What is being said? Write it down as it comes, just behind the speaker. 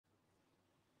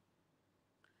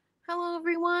Hello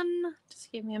everyone, just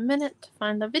give me a minute to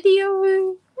find the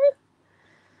video.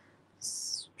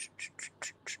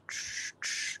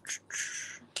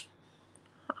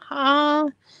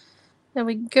 There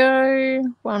we go.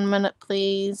 1 minute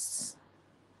please.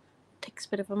 Takes a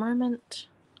bit of a moment.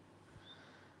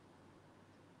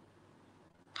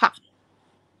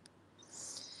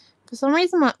 For some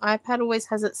reason my iPad always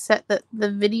has it set that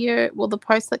the video, the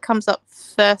post that comes up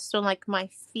first on like my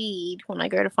feed when I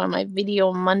go to find my video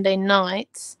on Monday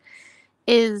nights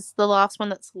is the last one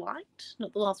that's liked,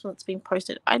 not the last one that's been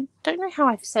posted. I don't know how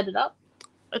I've set it up.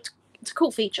 It's a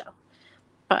cool feature,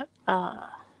 but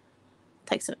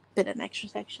takes a bit of an extra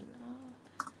section.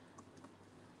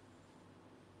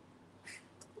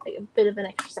 Like a bit of an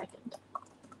extra second.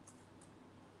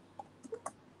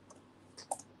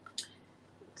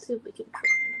 Let's see if we can try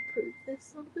and improve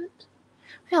this a little bit.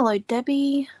 Hello,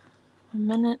 Debbie. 1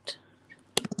 minute.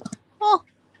 Oh,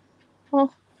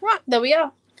 right, there we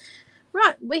are.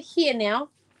 Right, we're here now.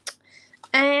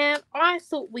 And I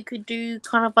thought we could do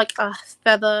kind of like a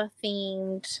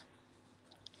feather-themed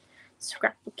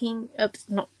scrapbooking. Oops,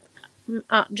 not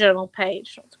art journal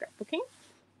page, not scrapbooking.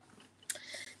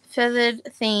 Feathered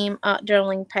theme art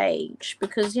journaling page.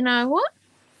 Because you know what?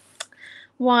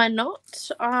 Why not?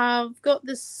 I've got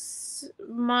this,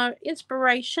 my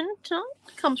inspiration tonight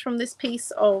comes from this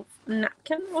piece of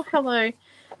napkin. Oh, hello,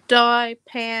 Di,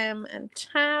 Pam, and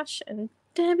Tash, and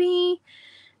Debbie,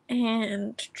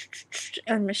 and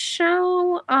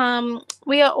Michelle.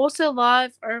 We are also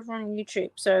live over on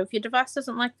YouTube. So if your device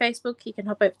doesn't like Facebook, you can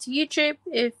hop over to YouTube.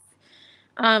 If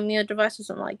your device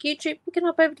doesn't like YouTube, you can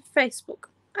hop over to Facebook.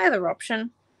 Either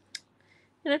option.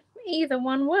 You know, either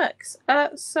one works.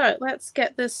 So let's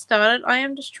get this started. I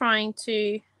am just trying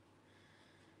to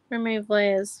remove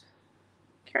layers.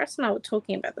 Karis and I were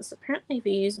talking about this. Apparently if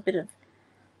you use a bit of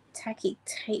tacky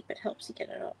tape, it helps you get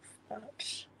it off.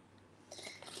 But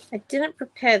I didn't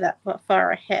prepare that far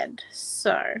ahead.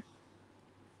 So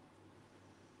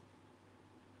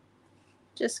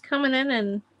just coming in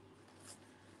and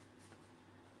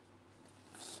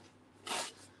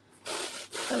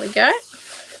there we go.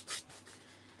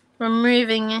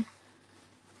 Removing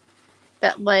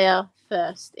that layer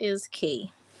first is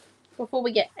key before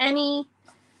we get any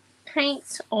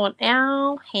paint on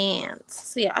our hands.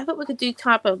 So yeah, I thought we could do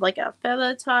type of like a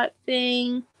feather type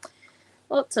thing.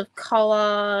 Lots of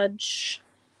collage.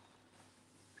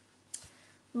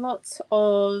 Lots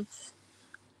of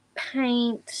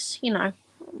paint, you know,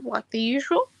 like the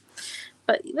usual.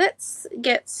 But let's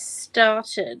get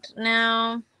started.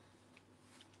 Now,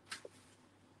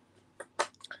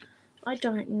 I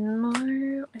don't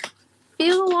know. I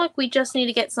feel like we just need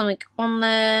to get something on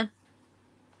there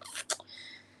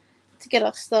to get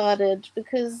us started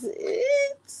because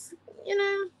it's, you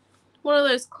know, one of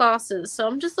those classes. So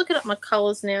I'm just looking at my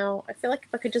colors now. I feel like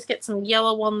if I could just get some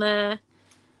yellow on there,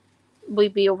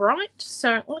 we'd be alright.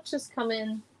 So let's just come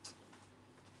in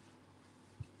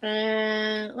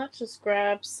and let's just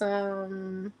grab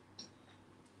some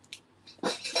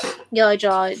yellow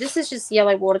jelly. This is just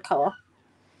yellow watercolor.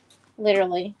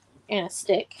 Literally in a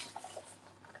stick.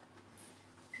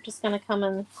 I'm just going to come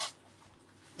and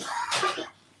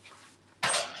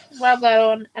rub that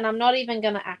on, and I'm not even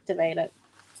going to activate it.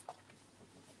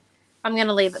 I'm going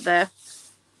to leave it there.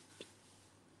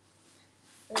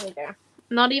 There we go.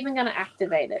 Not even going to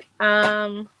activate it.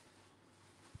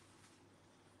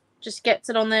 Just gets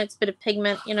it on there. It's a bit of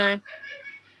pigment, you know.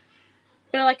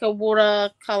 Bit of like a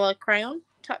watercolor crayon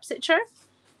type sitcho.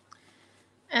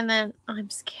 And then I'm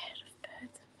scared.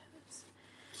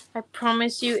 I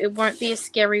promise you it won't be a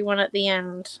scary one at the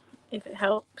end, if it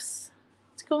helps.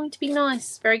 It's going to be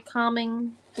nice, very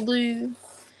calming, blue,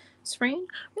 serene.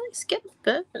 I'm really scared of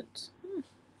birds.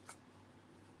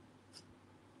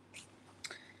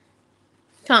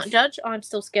 Can't judge, I'm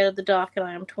still scared of the dark and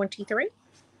I am 23.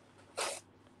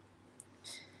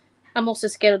 I'm also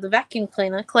scared of the vacuum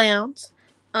cleaner, clowns,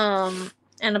 and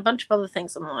a bunch of other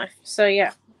things in life. So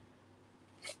yeah.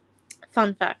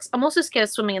 Fun facts. I'm also scared of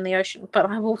swimming in the ocean, but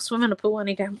I will swim in a pool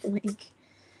any damn week.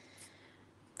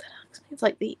 It's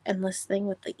like the endless thing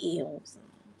with the eels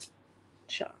and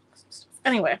sharks and stuff.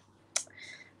 Anyway,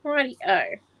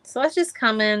 alrighty-o. So let's just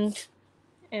come in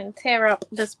and tear up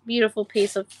this beautiful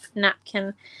piece of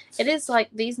napkin. It is like,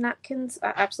 these napkins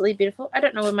are absolutely beautiful. I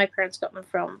don't know where my parents got them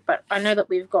from, but I know that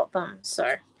we've got them.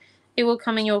 So it will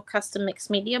come in your custom mixed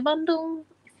media bundle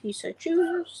if you so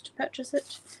choose to purchase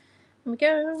it. There we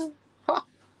go.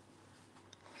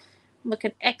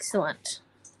 Looking excellent.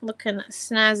 Looking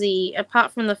snazzy.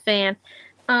 Apart from the fan.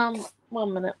 1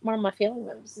 minute. One of my family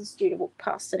members is due to walk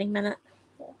past any minute.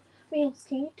 Wheels,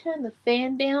 can you turn the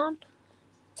fan down?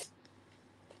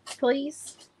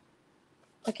 please.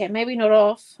 Okay, maybe not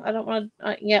off. I don't want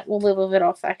to. Yeah, we'll leave a bit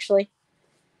off, actually.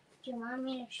 Do you want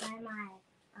me to show my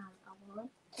award?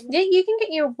 Yeah, you can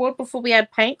get your award before we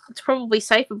add paint. It's probably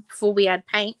safer before we add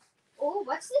paint. Oh,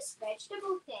 what's this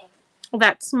vegetable thing?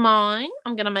 That's mine.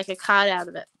 I'm going to make a card out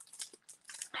of it.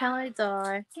 Hello,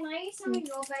 Di. Can I use some of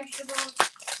your vegetables?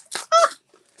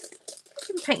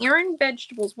 You can paint your own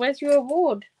vegetables. Where's your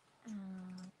award?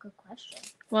 Good question.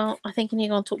 Well, I think you're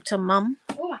going to talk to Mum.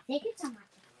 Oh, I think it's on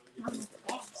my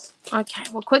desk. Okay,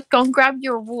 well, quick, go and grab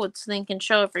your award so then you can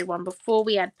show everyone before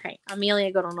we add paint.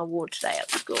 Amelia got an award today at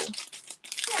school.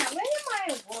 Yeah, where did my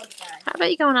award go? How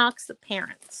about you go and ask the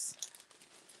parents?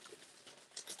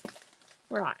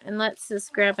 Right, and let's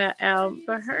just grab out our...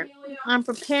 I'm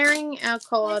preparing our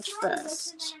collage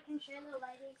first.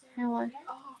 Hello.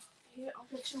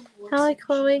 Hello,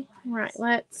 Chloe. Right,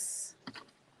 let's...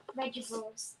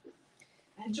 Vegetables.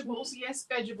 Vegetables, yes,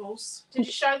 vegetables. Did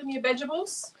you show them your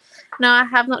vegetables? No, I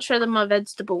have not shown them my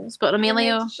vegetables, but You need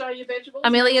Amelia... to show your vegetables.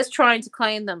 Amelia's trying to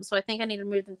claim them, so I think I need to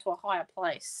move them to a higher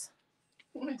place.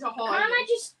 To hide Can't I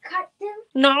just cut them?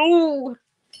 No!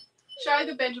 Show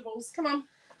the vegetables. Come on.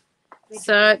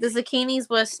 So the zucchinis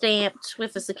were stamped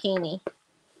with a zucchini,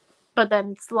 but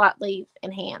then slightly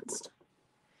enhanced.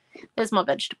 There's my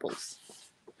vegetables.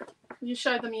 You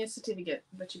show them your certificate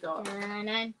that you got.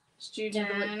 Dun-dun, Student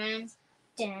dun-dun,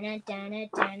 dun-dun, dun-dun,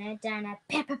 dun-dun, dun-dun,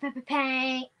 pepper,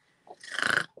 paint.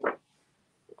 What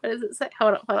does it say?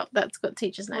 Hold up. That's got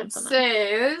teachers' It names on it.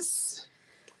 says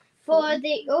For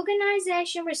the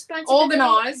organization responsible.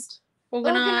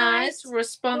 Organized,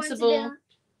 responsible,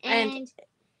 and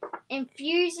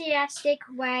enthusiastic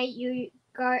way you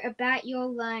go about your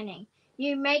learning.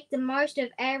 You make the most of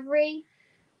every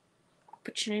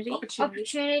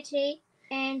opportunity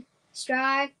and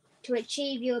strive to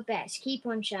achieve your best. Keep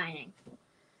on shining.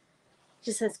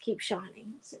 Just says keep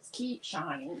shining. It says keep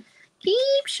shining.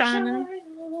 Keep shining.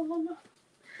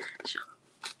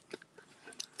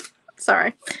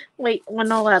 Sorry. Wait, we're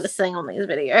not allowed to sing on these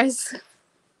videos.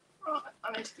 Right,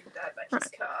 I need to give Dad back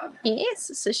his card.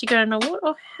 Yes, so she got an award.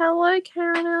 Oh, hello,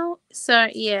 Caramel. So,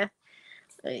 yeah.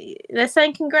 They're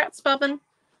saying congrats, Bobbin.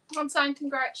 I'm saying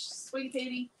congrats, sweetie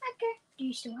Petey. Okay. Do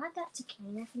you still have that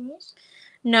zucchini from this?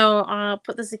 No, I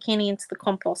put the zucchini into the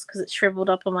compost because it shriveled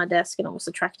up on my desk and it was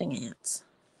attracting ants.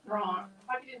 Right.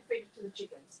 Hope you didn't feed it to the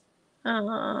chickens.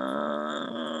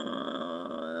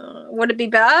 Would it be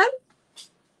bad?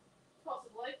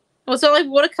 Possibly. Was it like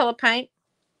watercolor paint?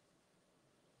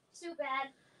 Too bad.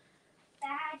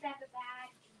 Bad.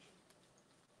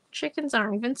 Chickens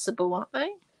are invincible, aren't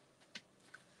they?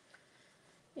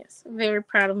 Yes, very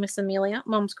proud of Miss Amelia.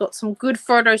 Mum's got some good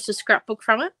photos to scrapbook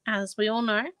from it. As we all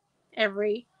know,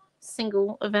 every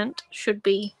single event should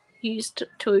be used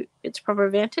to its proper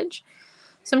advantage.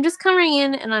 So I'm just coming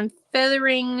in and I'm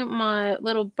feathering my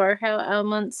little boho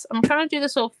elements. I'm trying to do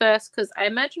this all first because I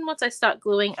imagine once I start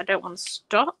gluing, I don't want to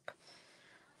stop.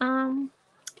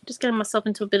 Just getting myself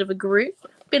into a bit of a groove.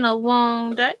 Been a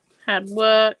long day. Had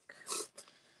work.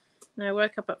 And I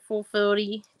woke up at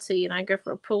 4:30 to, go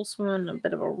for a pool swim and a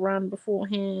bit of a run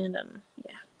beforehand. And,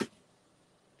 yeah.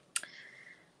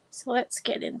 So let's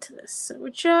get into this. So we're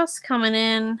just coming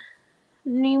in.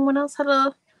 Anyone else had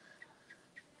a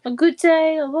good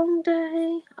day, a long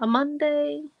day, a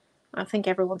Monday? I think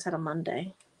everyone's had a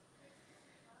Monday.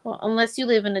 Well, unless you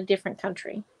live in a different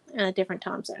country and a different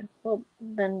time zone. Well,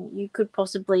 then you could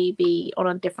possibly be on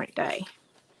a different day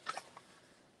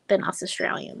than us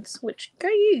Australians, which go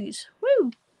use.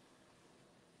 Woo!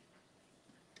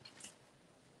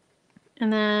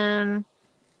 And then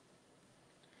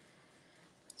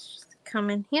let's just come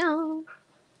in here.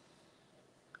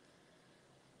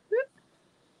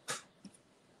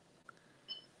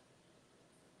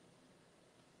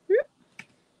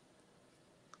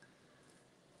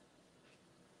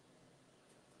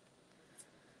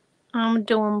 I'm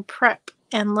doing prep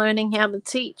and learning how to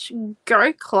teach.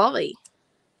 Go, Chloe.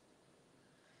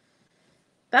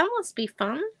 That must be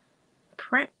fun.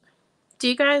 Prep. Do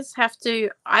you guys have to...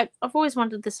 I've always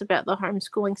wondered this about the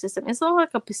homeschooling system. Is there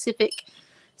like a Pacific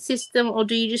system, or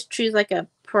do you just choose like a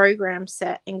program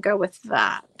set and go with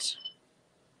that?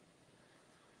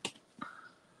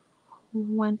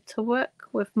 Went to work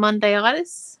with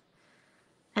Mondayitis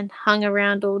and hung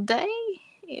around all day.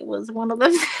 It was one of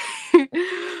them.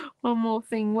 One more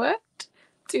thing worked.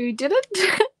 Two didn't.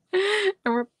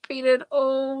 And repeated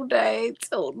all day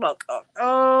till knockout.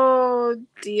 Oh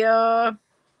dear.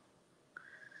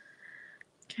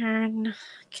 Karen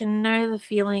can know the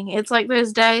feeling. It's like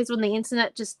those days when the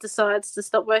internet just decides to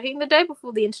stop working the day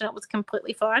before the internet was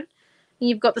completely fine. And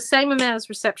you've got the same amount of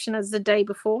reception as the day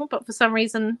before, but for some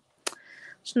reason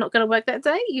She's not going to work that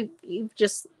day.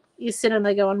 You're sitting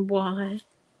there going, why,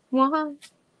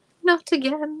 not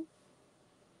again.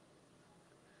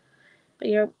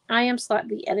 But I am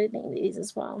slightly editing these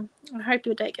as well. I hope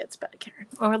your day gets better, Karen,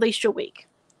 or at least your week.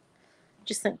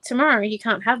 Just think tomorrow you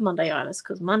can't have Monday-itis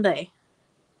because Monday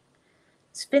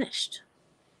is finished.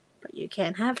 But you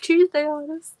can have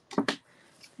Tuesday-itis.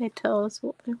 They tell us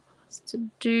what they want us to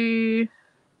do.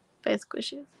 Face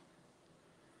squishes.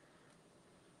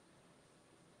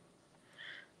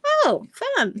 Oh,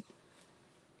 fun.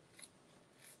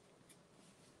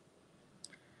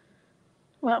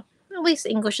 Well, at least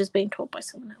English is being taught by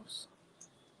someone else.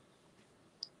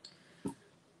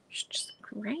 It's just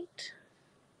great.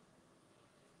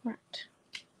 Right.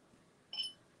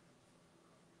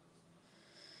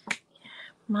 Yeah,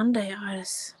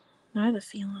 Monday-itis. Know the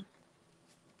feeling.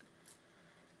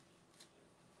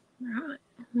 Right,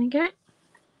 here we go.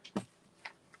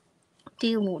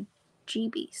 Dear Lord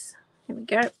GBs. Here we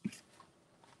go.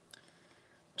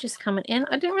 Just coming in.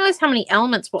 I didn't realize how many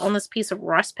elements were on this piece of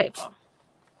rice paper.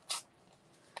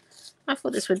 I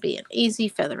thought this would be an easy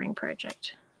feathering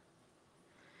project.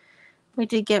 We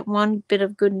did get one bit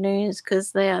of good news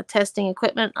because they are testing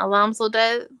equipment alarms all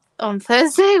day. On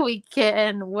Thursday, we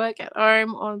can work at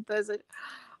home on Thursday.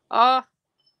 Oh,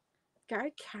 go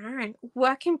Karen.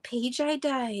 Working PJ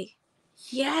day.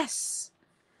 Yes.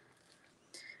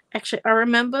 Actually, I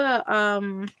remember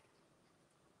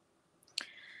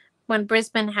when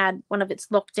Brisbane had one of its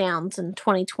lockdowns in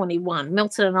 2021,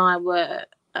 Milton and I were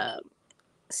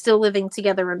still living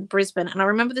together in Brisbane. And I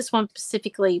remember this one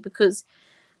specifically because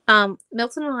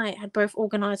Milton and I had both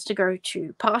organised to go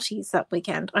to parties that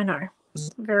weekend. I know,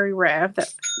 it's very rare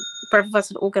that both of us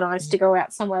had organised to go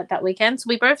out somewhere that weekend. So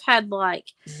we both had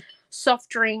like soft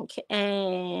drink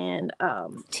and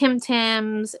Tim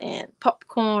Tams and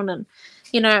popcorn and,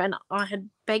 and I had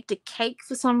baked a cake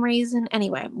for some reason.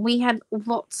 Anyway, we had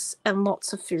lots and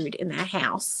lots of food in our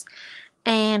house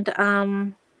and,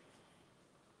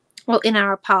 in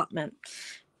our apartment.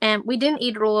 And we didn't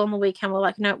eat it all on the weekend. We're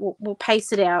like, no, we'll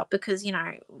pace it out because,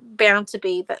 bound to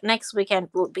be that next weekend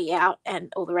we'll be out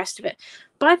and all the rest of it.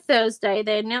 By Thursday,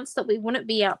 they announced that we wouldn't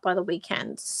be out by the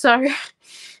weekend. So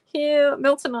here,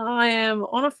 Milton and I am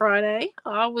on a Friday.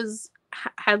 I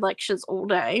had lectures all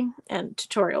day and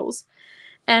tutorials.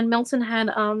 And Milton had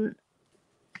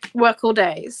work all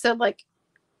day. So,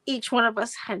 each one of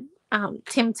us had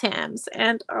Tim Tams,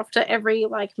 and after every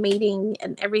meeting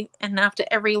and after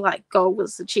every goal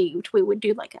was achieved, we would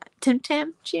do a Tim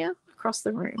Tam cheer across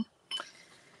the room.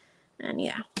 And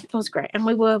yeah, it was great. And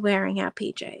we were wearing our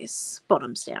PJs,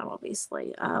 bottoms down,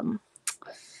 obviously.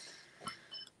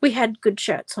 We had good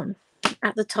shirts on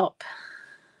at the top.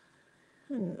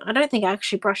 I don't think I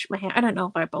actually brushed my hair. I don't know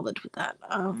if I bothered with that.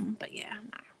 But yeah,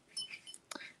 no.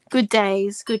 Good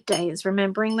days,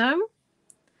 remembering them.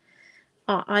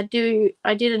 I did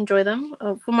enjoy them.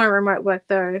 For my remote work,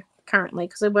 though, currently,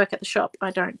 because I work at the shop,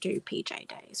 I don't do PJ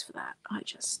days for that. I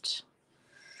just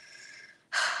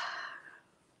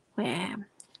wear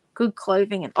good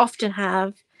clothing and often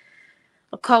have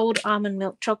a cold almond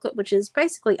milk chocolate, which is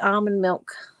basically almond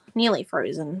milk nearly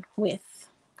frozen with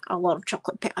a lot of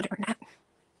chocolate powder in it.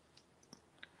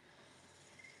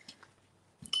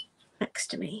 Next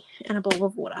to me, and a bowl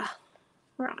of water.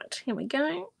 Right, here we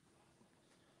go.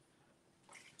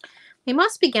 We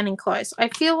must be getting close. I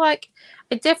feel like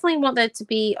I definitely want there to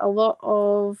be a lot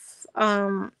of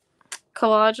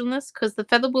collage on this because the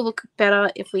feather will look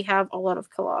better if we have a lot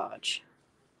of collage.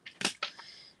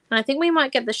 And I think we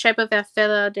might get the shape of our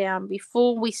feather down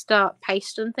before we start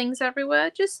pasting things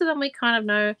everywhere, just so then we kind of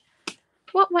know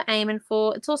what we're aiming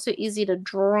for. It's also easy to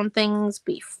draw on things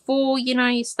before,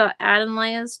 you start adding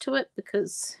layers to it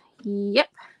because, yep,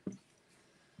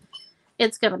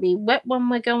 it's going to be wet when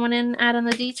we're going in adding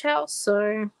the details,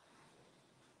 so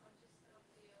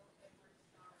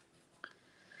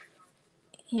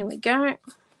here we go.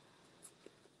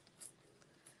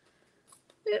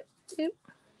 Yep. There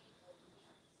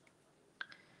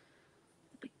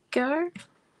we go.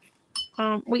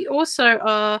 We also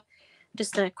are,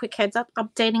 just a quick heads up,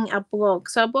 updating our blog.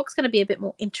 So our blog's going to be a bit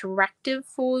more interactive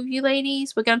for you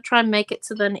ladies. We're going to try and make it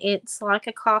so then it's like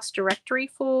a class directory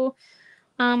for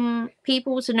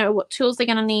people to know what tools they're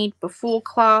going to need before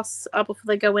class, before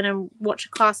they go in and watch a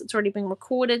class that's already been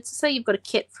recorded. So say you've got a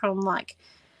kit from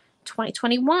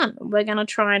 2021. We're going to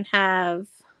try and have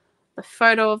the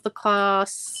photo of the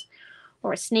class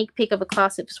or a sneak peek of a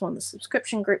class if it's one of the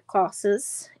subscription group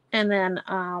classes. And then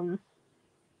a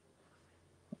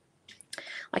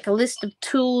list of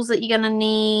tools that you're going to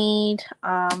need.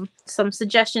 Some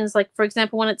suggestions, for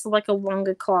example, when it's a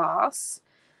longer class,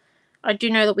 I do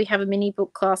know that we have a mini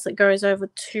book class that goes over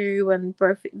 2, and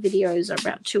both videos are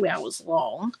about 2 hours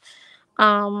long.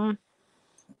 We're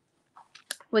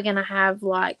going to have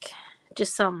like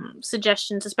just some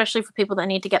suggestions, especially for people that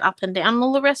need to get up and down and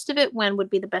all the rest of it. When would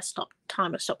be the best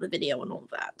time to stop the video and all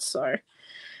that. So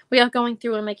we are going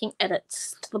through and making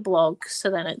edits to the blog, so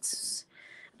then it's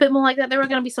a bit more like that. There are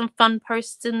going to be some fun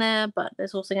posts in there, but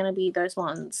there's also going to be those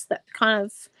ones that kind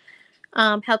of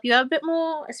help you out a bit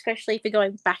more, especially if you're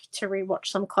going back to rewatch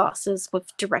some classes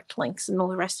with direct links and all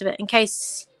the rest of it, in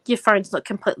case your phone's not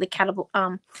completely compatible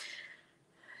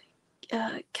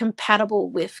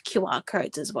with QR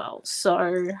codes as well.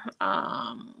 So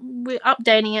we're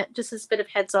updating it, just as a bit of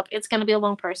heads up. It's going to be a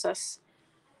long process.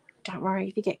 Don't worry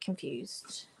if you get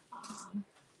confused.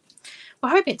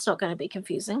 I hope it's not going to be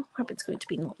confusing. I hope it's going to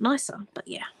be a lot nicer. But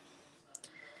yeah,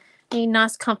 need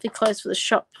nice comfy clothes for the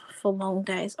shop for long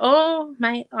days. Oh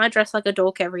mate, I dress like a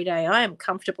dork every day. I am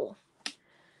comfortable.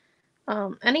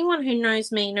 Anyone who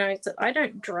knows me knows that I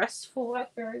don't dress for work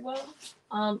very well.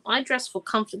 I dress for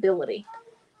comfortability.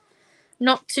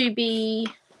 Not to be,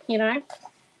 you know,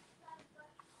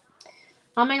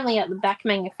 I'm mainly at the back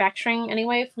manufacturing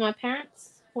anyway for my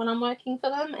parents when I'm working for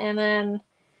them, and then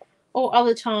all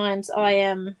other times I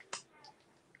am,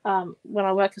 when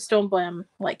I work for Stormboy, I'm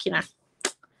like, you know,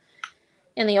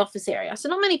 in the office area. So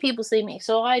not many people see me,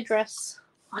 so I dress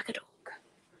like a dog.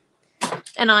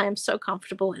 And I am so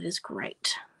comfortable, it is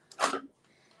great.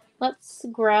 Let's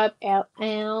grab out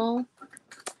our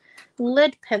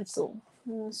lead pencil.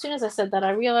 As soon as I said that,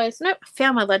 I realized, nope, I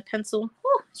found my lead pencil.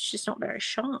 Oh, it's just not very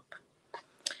sharp.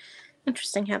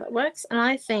 Interesting how that works. And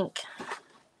I think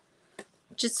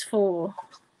just for,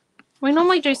 we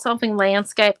normally do something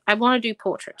landscape. I want to do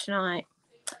portrait tonight.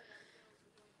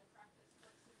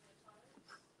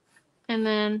 And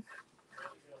then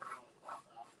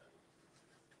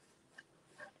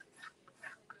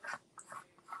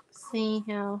see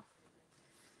how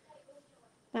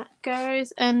that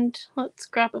goes. And let's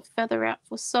grab a feather out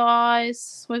for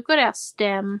size. We've got our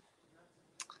stem.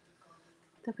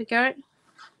 There we go.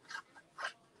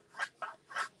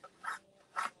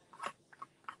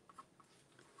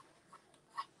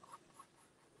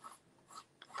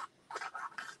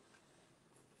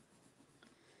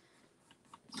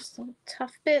 Just little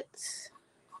tough bits.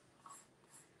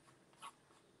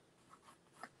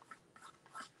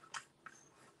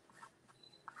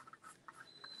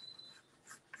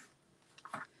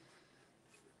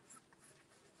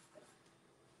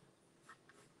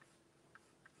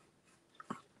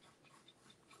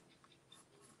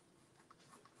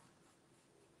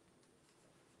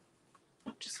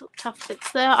 Just little tough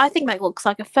bits there. I think that looks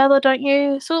like a feather, don't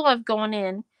you? So all I've gone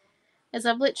in is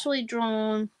I've literally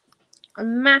drawn a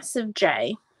massive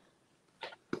J.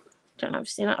 Don't know if you've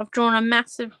seen it. I've drawn a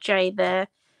massive J there,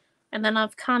 and then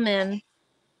I've come in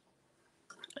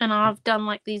and I've done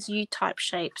like these U-type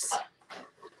shapes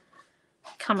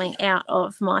coming out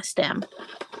of my stem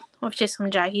with just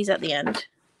some jaggies at the end.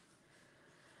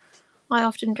 I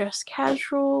often dress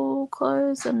casual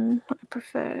clothes, and I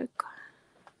prefer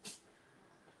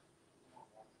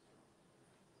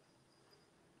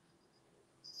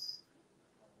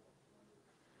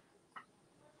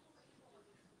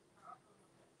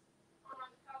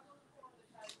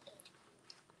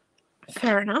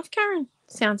fair enough, Karen.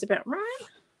 Sounds about right.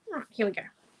 Right, here we go.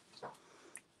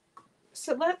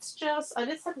 So let's just, I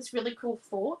just had this really cool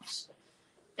thought,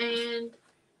 and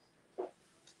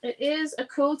it is a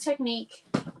cool technique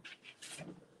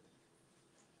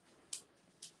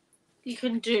you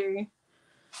can do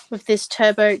with this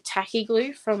turbo tacky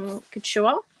glue from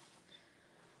Couture.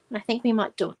 And I think we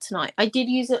might do it tonight. I did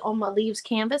use it on my leaves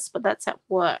canvas, but that's at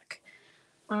work.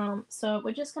 So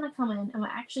we're just going to come in and we're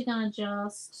actually going to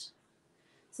just,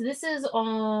 so this is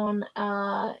on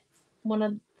one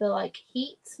of the like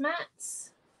heat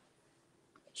mats.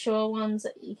 Couture ones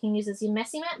that you can use as your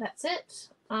messy mat, that's it.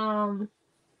 Or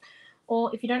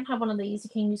if you don't have one of these, you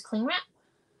can use cling wrap.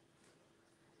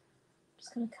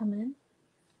 Just going to come in.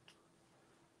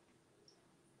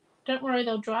 Don't worry,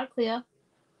 they'll dry clear.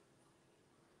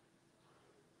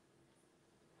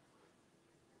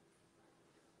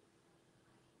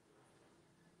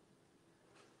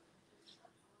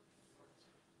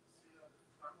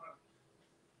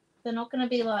 They're not going to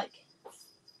be like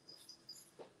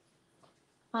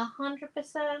 100%,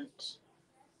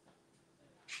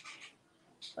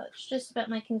 but it's just about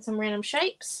making some random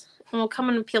shapes, and we'll come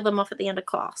in and peel them off at the end of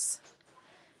class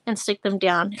and stick them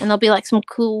down, and they'll be like some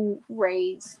cool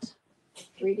raised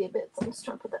 3D bits. I'm just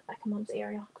trying to put that back in Mum's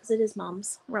area because it is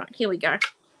Mum's. Right, here we go.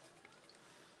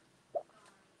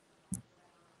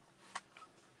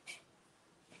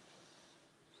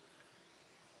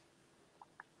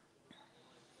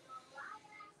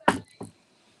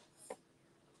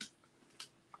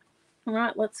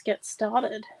 Right, let's get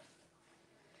started.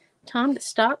 Time to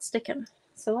start sticking.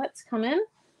 So let's come in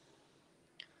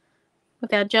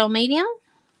with our gel medium.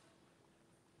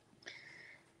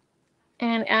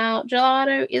 And our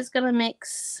gelato is going to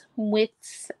mix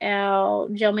with our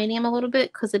gel medium a little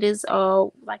bit because it is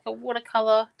like a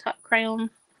watercolor type crayon.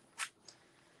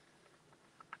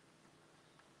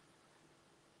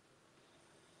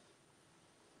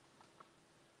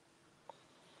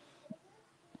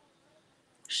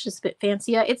 It's just a bit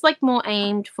fancier. It's like more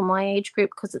aimed for my age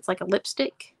group because it's like a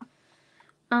lipstick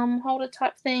holder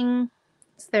type thing.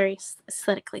 It's very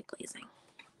aesthetically pleasing.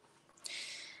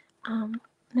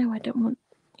 No, I don't want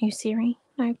you, Siri.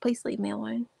 No, please leave me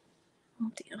alone.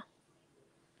 Oh dear.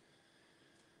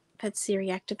 I've had Siri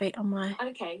activate on my...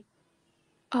 Okay.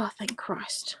 Oh, thank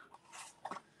Christ.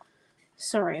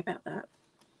 Sorry about that.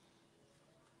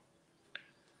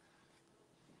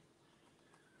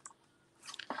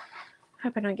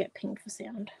 Hope I don't get pinged for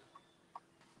sound.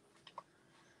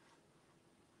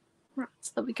 Right,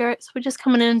 so there we go. So we're just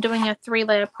coming in and doing a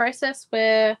 3-layer process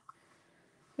where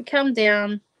we come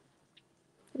down,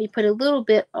 we put a little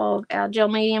bit of our gel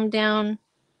medium down,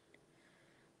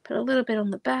 put a little bit on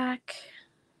the back.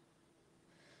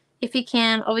 If you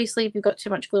can, obviously if you've got too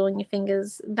much glue on your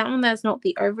fingers, that one there's not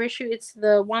the over issue, it's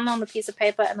the one on the piece of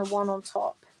paper and the one on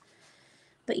top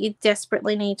that you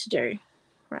desperately need to do.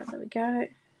 Right, there we go.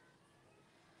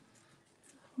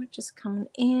 We're just coming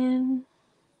in.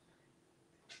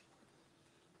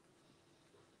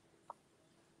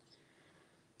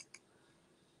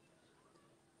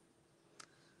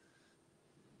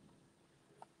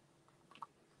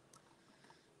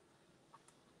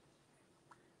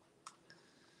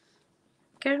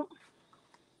 Go.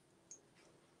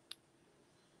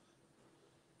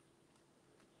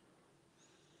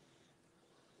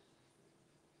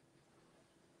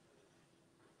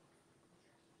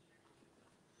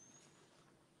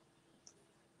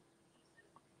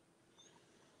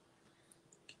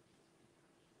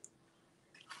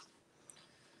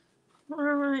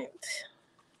 Alright.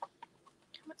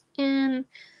 Come in.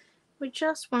 We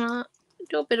just want to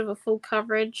do a bit of a full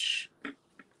coverage.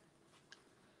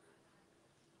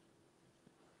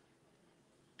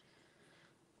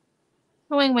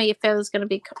 Knowing where your feather's going to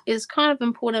be is kind of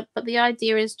important, but the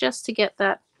idea is just to get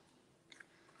that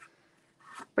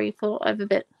brief little over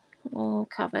bit all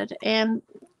covered. And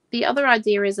the other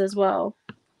idea is as well,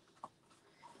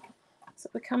 so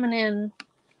we're coming in,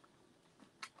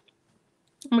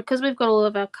 because we've got all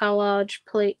of our collage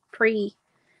pre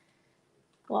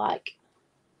like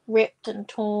ripped and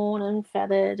torn and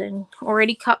feathered and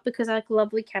already cut because our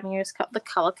lovely cameos cut the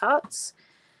color cuts,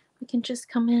 we can just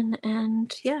come in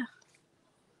and yeah,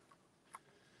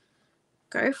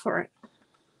 go for it.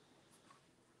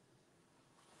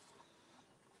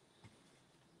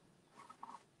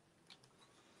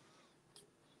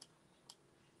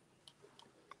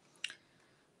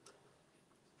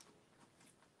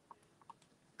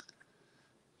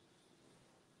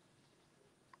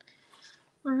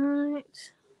 Right.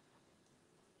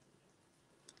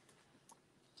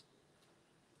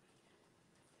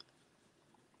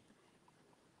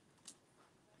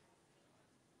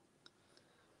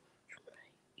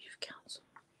 Youth council.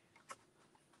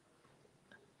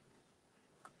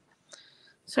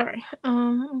 Sorry.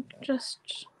 Just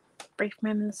a brief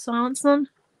moment of silence then.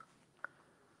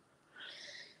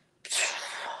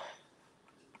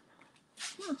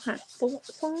 Okay,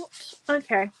 thought.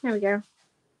 Okay, here we go.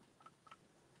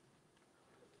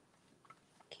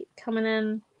 Keep coming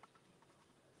in.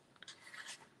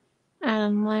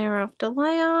 And layer after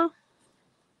layer.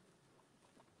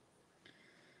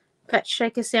 That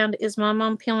shaker sound is my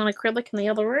mum peeling acrylic in the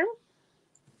other room.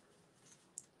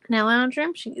 In our lounge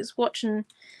room. She is watching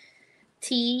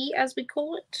tea, as we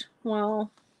call it,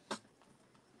 while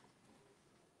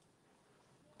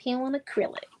peeling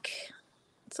acrylic.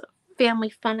 It's a family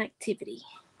fun activity.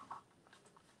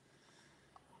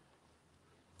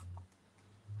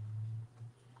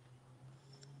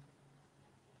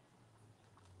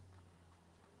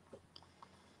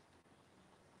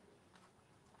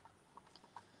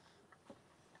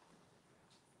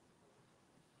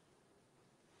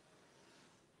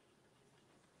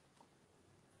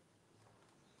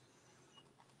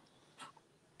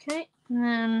 Okay, and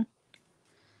then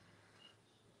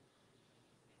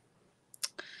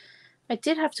I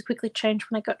did have to quickly change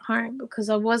when I got home because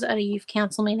I was at a youth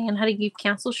council meeting and had a youth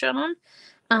council shirt on.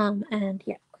 And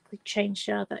yeah, quickly changed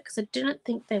out of that because I didn't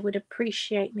think they would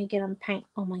appreciate me getting paint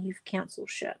on my youth council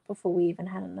shirt before we even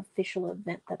had an official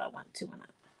event that I went to in it.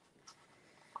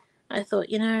 I thought,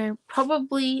 you know,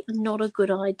 probably not a good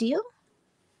idea.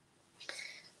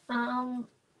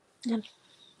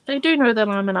 They do know that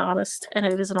I'm an artist and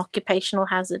it is an occupational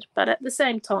hazard, but at the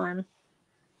same time,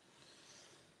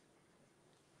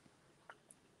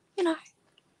 you know, I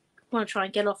want to try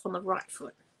and get off on the right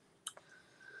foot.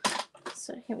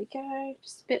 So here we go,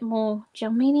 just a bit more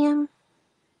gel medium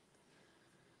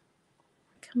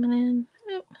coming in.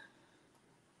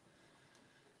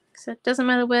 So it doesn't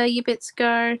matter where your bits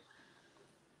go,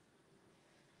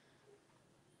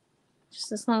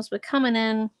 just as long as we're coming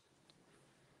in.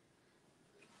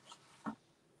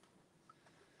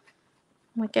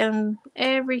 We're getting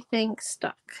everything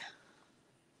stuck.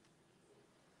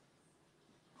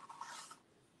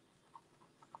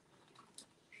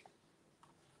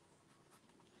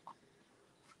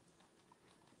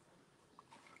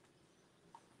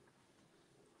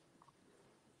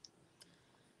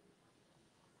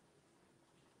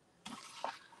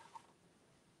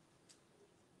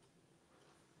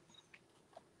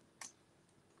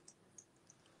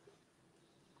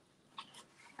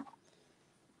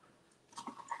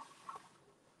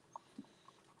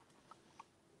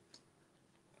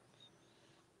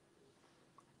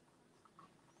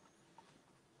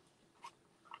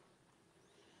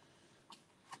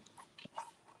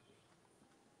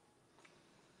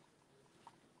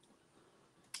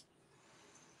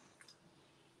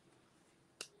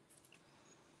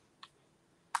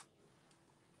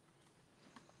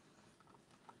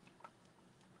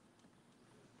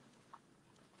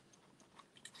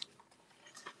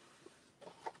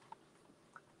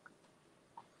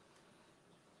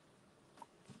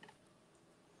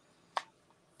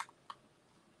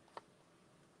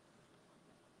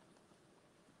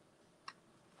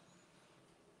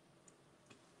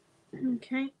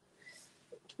 Okay,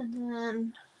 and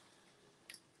then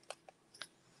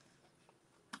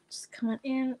just coming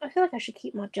in. I feel like I should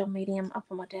keep my gel medium up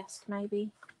on my desk,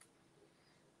 maybe.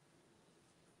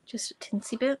 Just a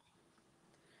tinsy bit.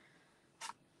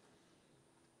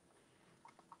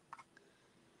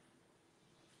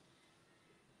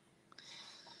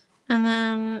 And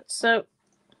then, so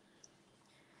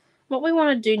what we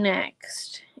want to do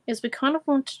next is we kind of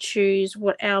want to choose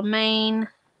what our main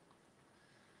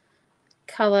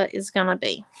color is going to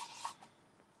be.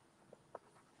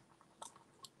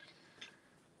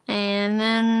 And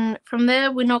then from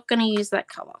there, we're not going to use that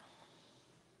color.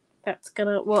 That's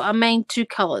going to, well, our main two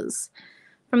colors.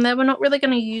 From there, we're not really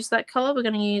going to use that color. We're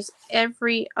going to use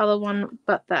every other one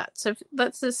but that. So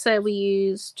let's just say we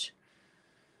used,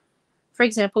 for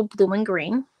example, blue and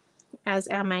green as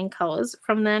our main colors.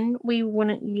 From then, we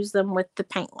wouldn't use them with the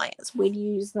paint layers. We'd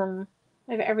use them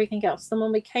over everything else. Then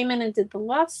when we came in and did the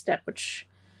last step, which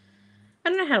I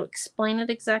don't know how to explain it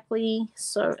exactly,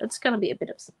 so it's going to be a bit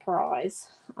of a surprise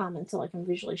until I can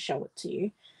visually show it to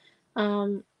you.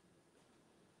 Well,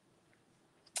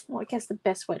 I guess the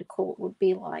best way to call it would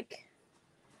be like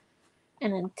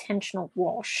an intentional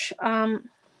wash. We're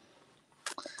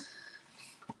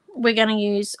going to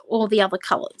use all the other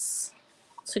colors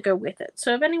to go with it.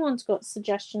 So if anyone's got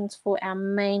suggestions for our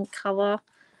main color,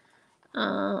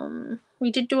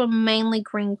 we did do a mainly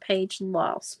green page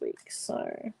last week,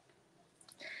 so,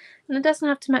 and it doesn't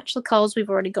have to match the colors we've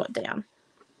already got down.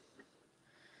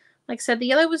 Like I said, the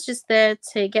yellow was just there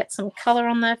to get some color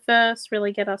on there first,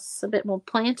 really get us a bit more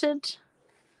planted.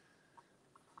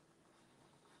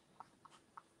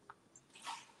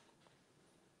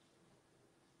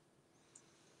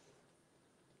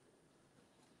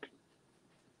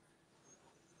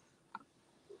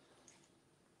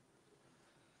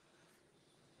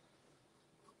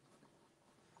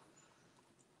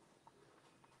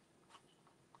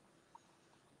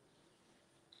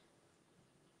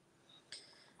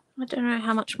 I don't know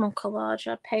how much more collage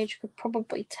our page could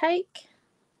probably take.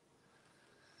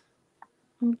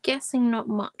 I'm guessing not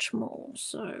much more,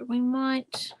 so we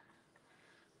might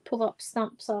pull up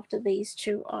stumps after these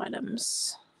two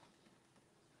items.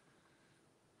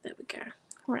 There we go.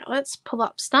 Right, let's pull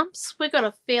up stumps. We've got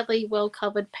a fairly well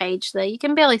covered page there. You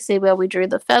can barely see where we drew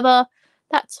the feather.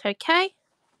 That's okay.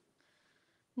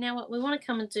 Now what we want to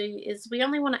come and do is we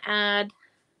only want to add,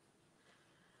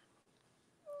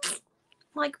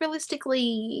 like,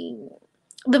 realistically,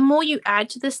 the more you add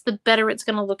to this, the better it's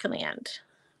going to look in the end.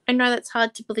 I know that's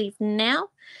hard to believe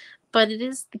now, but it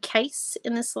is the case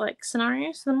in this like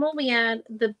scenario. So the more we add,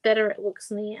 the better it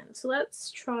looks in the end. So let's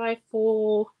try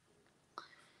for,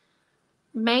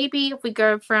 maybe if we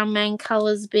go for our main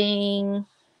colors being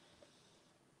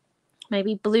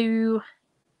maybe blue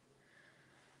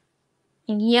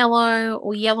and yellow,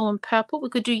 or yellow and purple. We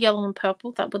could do yellow and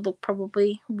purple. That would look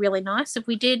probably really nice if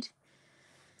we did.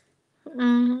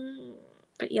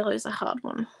 But yellow is a hard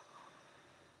one.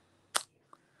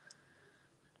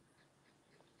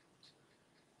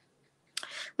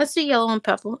 Let's do yellow and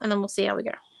purple, and then we'll see how we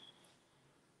go.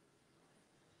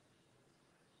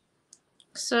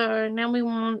 So now we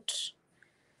want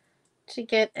to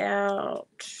get out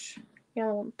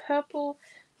yellow and purple.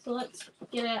 So let's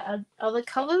get out our other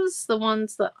colors, the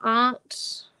ones that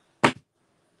aren't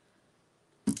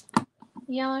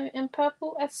yellow and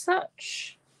purple as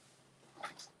such.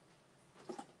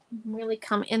 Really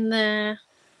come in there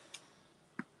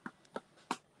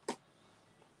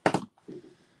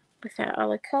with our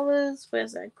other colors.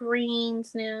 Where's our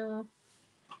greens now?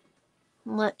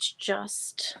 Let's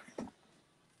just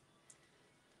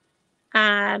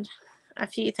add a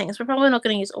few things. We're probably not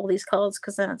going to use all these colors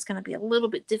because then it's going to be a little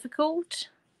bit difficult.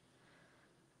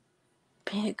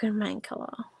 Be a good main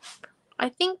color. I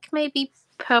think maybe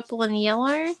purple and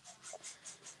yellow.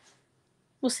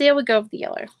 We'll see how we go with the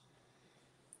yellow.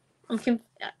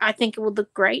 I think it will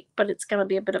look great, but it's going to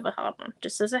be a bit of a hard one.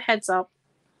 Just as a heads up.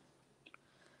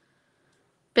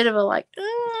 Bit of a like,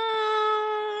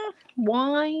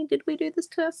 why did we do this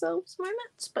to ourselves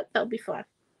moments? But they'll be fine.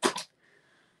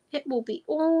 It will be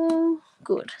all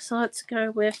good. So let's go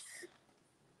with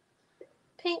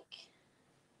pink,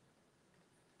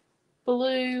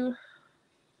 blue,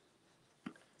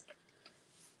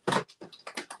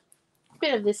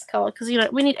 bit of this color because, you know,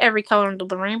 we need every color under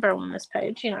the rainbow on this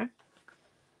page, you know.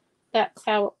 That's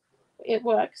how it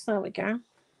works. There we go.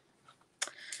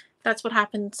 That's what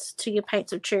happens to your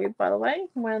paints of tube, by the way,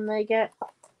 when the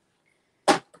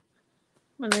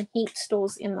heat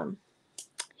stores in them.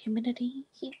 Humidity,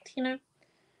 heat, you know,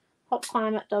 hot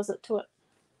climate does it to it.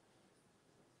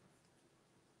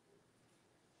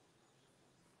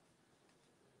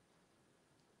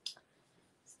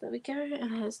 So there we go,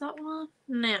 and there's that one.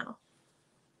 Now,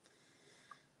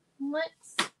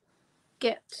 let's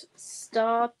get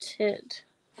started.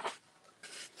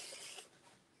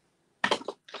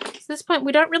 At this point,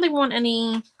 we don't really want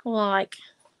any, like,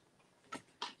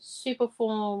 super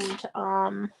formed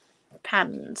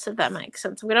patterns, if that makes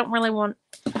sense. I don't really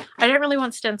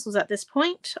want stencils at this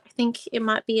point. I think it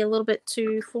might be a little bit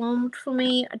too formed for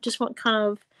me. I just want kind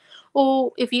of,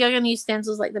 or if you're going to use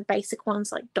stencils, like the basic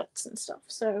ones, like dots and stuff.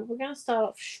 So we're going to start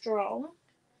off strong,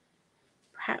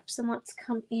 perhaps, and let's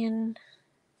come in.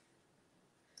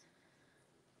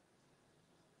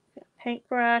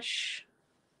 Paintbrush.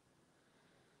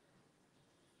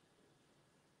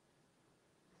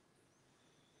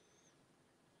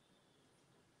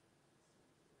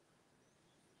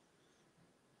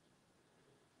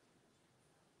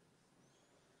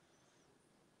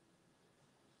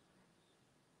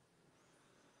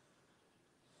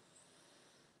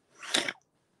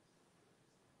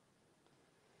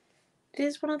 It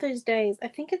is one of those days. I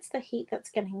think it's the heat that's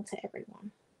getting to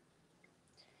everyone.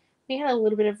 We had a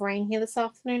little bit of rain here this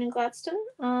afternoon in Gladstone.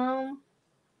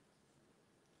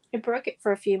 It broke it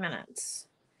for a few minutes,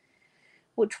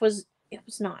 which was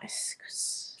nice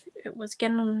because it was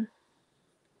getting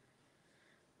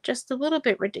just a little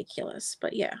bit ridiculous.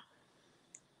 But yeah,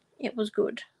 it was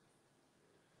good.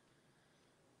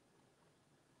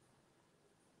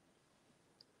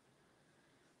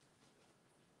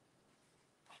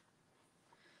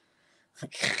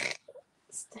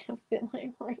 Still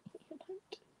feeling right.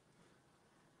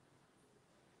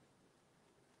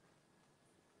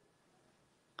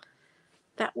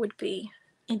 That would be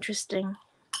interesting.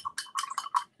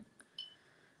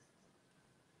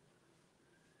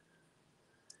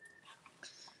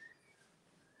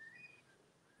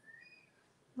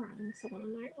 Writing someone a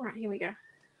note. Right, here we go.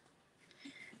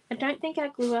 I don't think our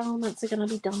glue elements are going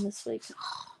to be done this week.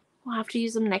 We'll have to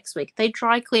use them next week. They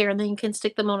dry clear and then you can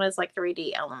stick them on as like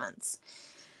 3D elements.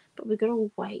 But we've got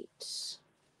to wait.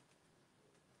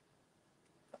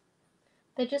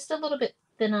 They're just a little bit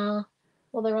thinner.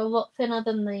 Well, they're a lot thinner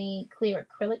than the clear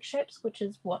acrylic shapes, which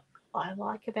is what I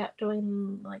like about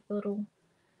doing like little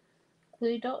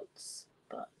glue dots.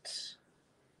 But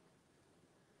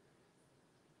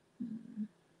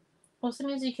also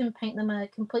means you can paint them a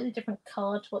completely different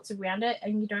color to what's around it,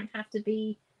 and you don't have to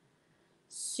be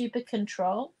super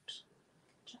controlled.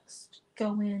 Just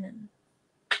go in and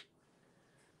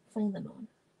fling them on.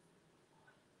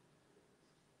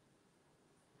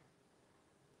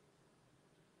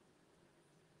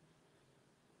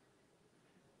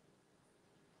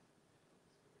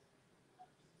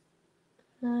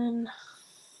 And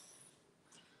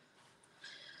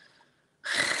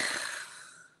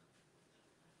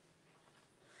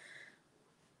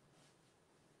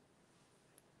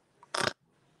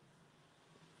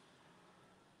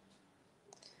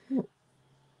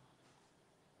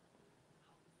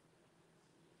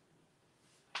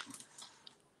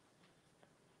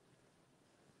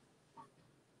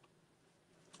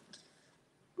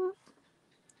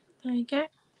There you go.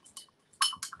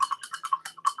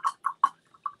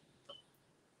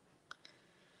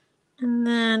 And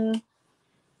then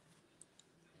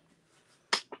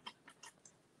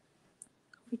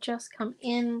we just come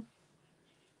in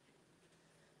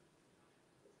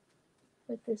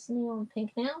with this neon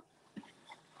pink now.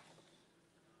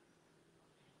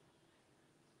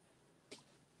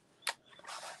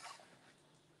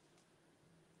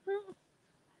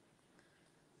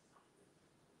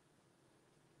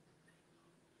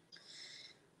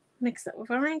 Mix that with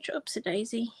orange. Oopsie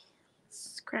daisy.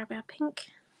 Let's grab our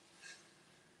pink.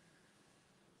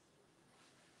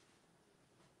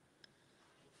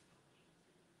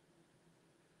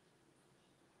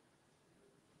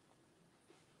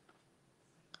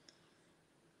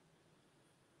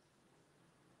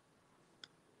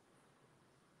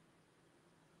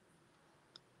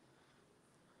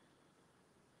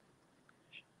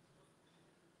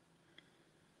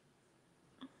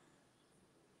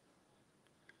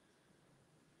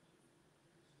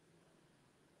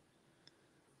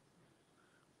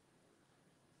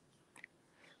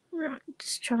 Right,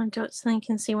 just trying to do it so you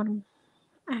can see what I'm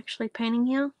actually painting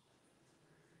here.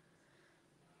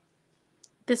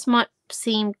 This might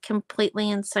seem completely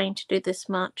insane to do this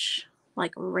much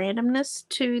like randomness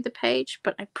to the page,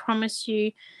 but I promise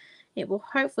you it will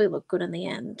hopefully look good in the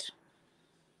end.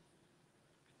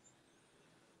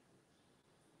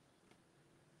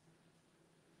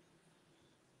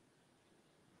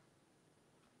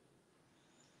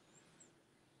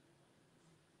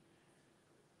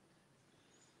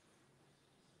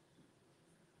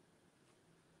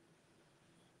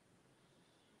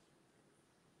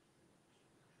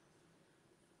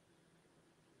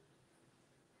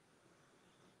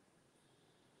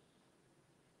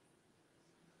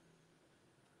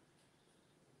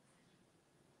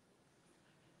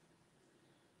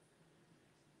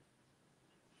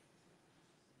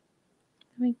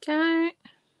 There we go.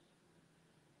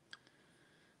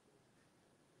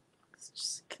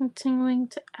 Just continuing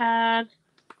to add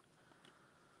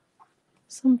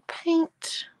some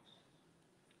paint.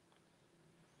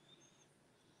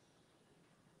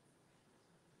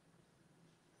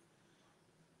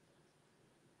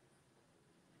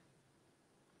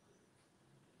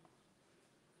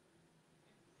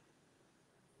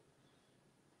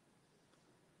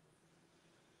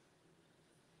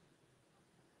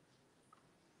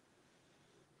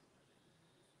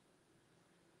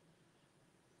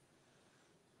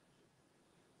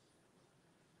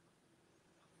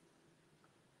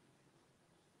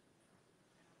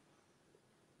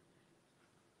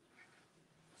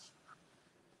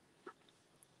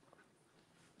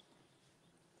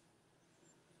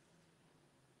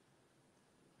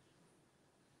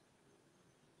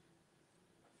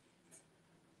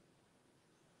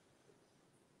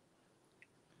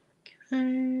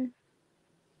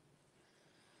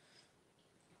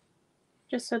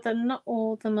 Just so that not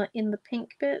all of them are in the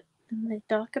pink bit, in the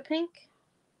darker pink.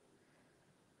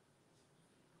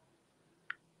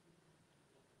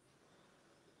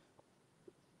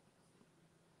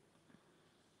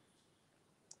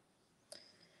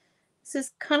 This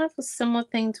is kind of a similar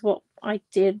thing to what I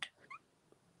did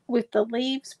with the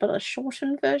leaves, but a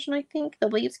shortened version, I think. The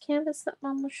leaves canvas that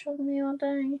Mum was showing me the other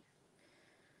day,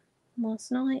 last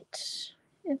night.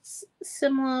 It's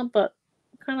similar, but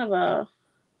kind of a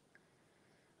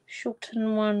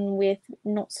shortened one with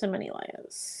not so many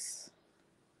layers.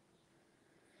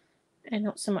 And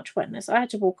not so much wetness. I had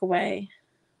to walk away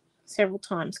several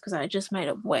times because I just made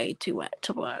it way too wet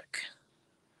to work.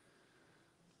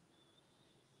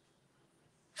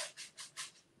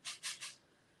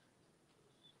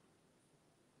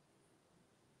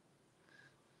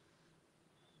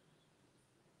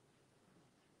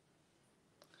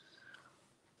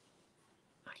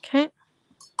 Okay.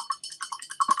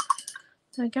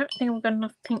 There we go. I think we've got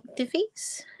enough pink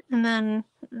diffies. And then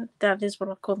that is what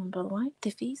I call them, by the way,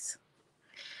 diffies.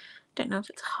 Don't know if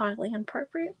it's highly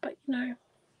inappropriate, but you know,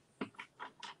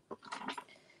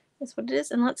 that's what it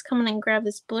is. And let's come in and grab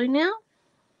this blue now.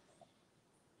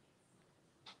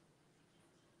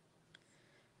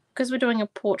 Because we're doing a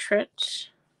portrait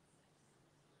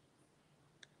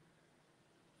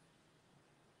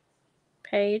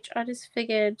page, I just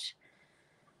figured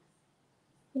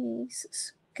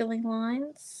these squiggly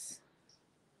lines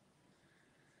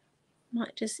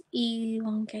might just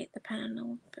elongate the pen a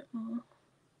little bit more.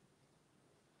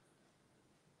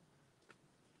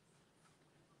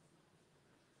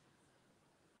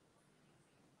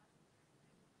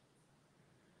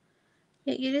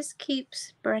 Yeah, you just keep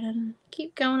spreading,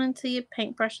 keep going until your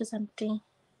paintbrush is empty.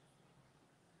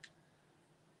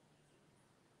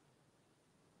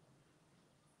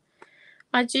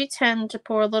 I do tend to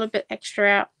pour a little bit extra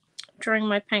out during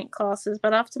my paint classes,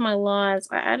 but after my lives,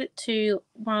 I add it to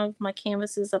one of my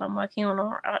canvases that I'm working on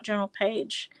our art journal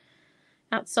page.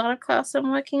 Outside of class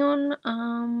I'm working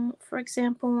on, for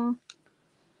example,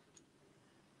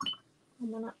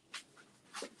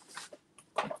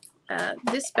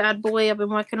 this bad boy I've been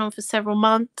working on for several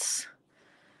months.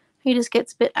 He just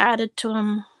gets a bit added to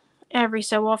him every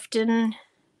so often.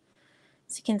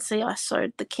 As you can see, I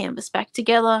sewed the canvas back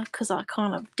together because I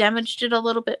kind of damaged it a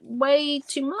little bit way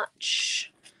too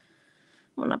much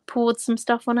when I poured some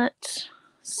stuff on it.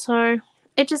 So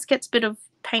it just gets a bit of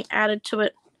paint added to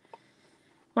it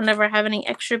whenever I have any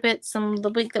extra bits.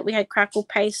 The week that we had crackle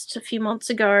paste a few months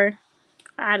ago,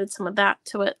 I added some of that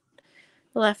to it,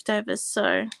 the leftovers.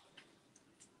 So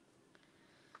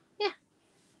yeah.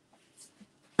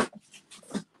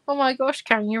 Oh my gosh,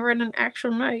 Karen, you're in an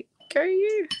actual note. Go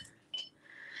you.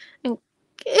 And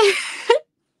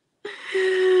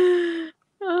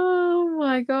oh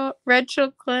my god. Red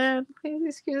Chalk Clan. Please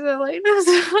excuse our lateness.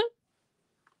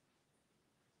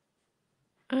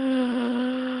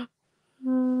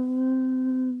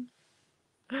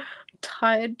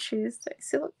 Tired Tuesday.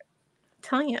 See, look, I'm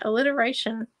telling you,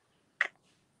 alliteration.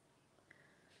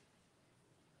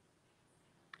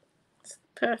 It's the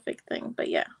perfect thing, but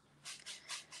yeah.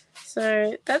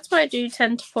 So that's why I do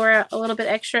tend to pour out a little bit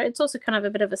extra. It's also kind of a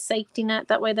bit of a safety net.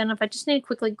 That way then if I just need to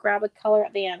quickly grab a colour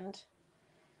at the end,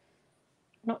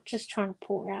 not just trying to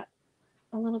pour out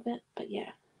a little bit, but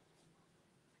yeah.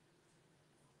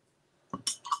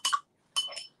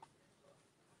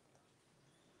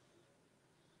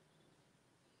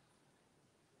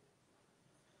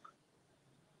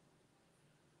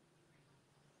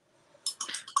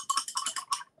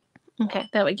 Okay,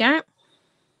 there we go.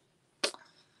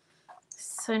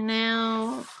 So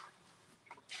now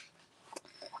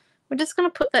we're just going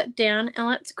to put that down and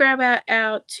let's grab out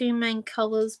our two main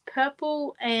colours,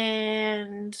 purple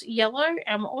and yellow.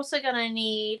 And we're also going to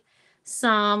need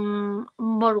some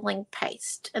modelling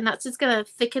paste. And that's just going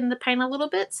to thicken the paint a little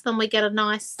bit so then we get a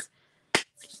nice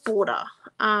border.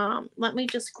 Let me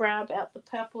just grab out the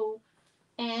purple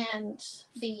and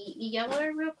the yellow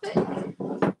real quick.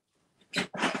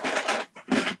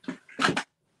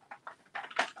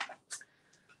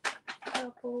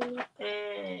 Purple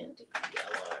and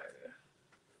yellow.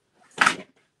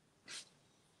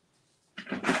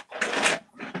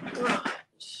 Right.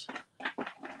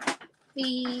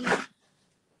 The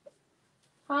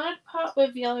hard part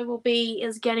with yellow will be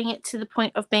is getting it to the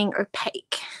point of being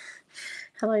opaque.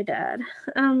 Hello, Dad.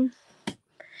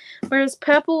 Whereas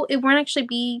purple, it won't actually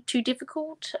be too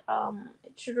difficult.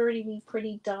 It should already be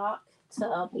pretty dark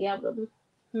to be able to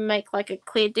make like a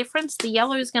clear difference. The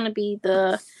yellow is going to be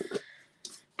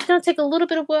it's going to take a little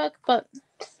bit of work, but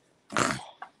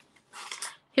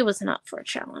it wasn't up for a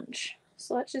challenge.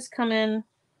 So let's just come in,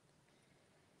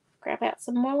 grab out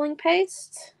some modeling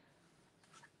paste.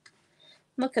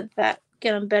 Look at that,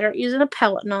 getting better at using a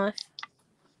palette knife.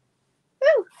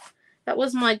 Woo! That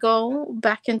was my goal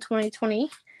back in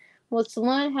 2020, was to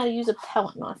learn how to use a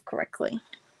palette knife correctly.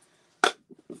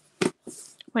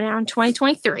 We're now in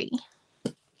 2023.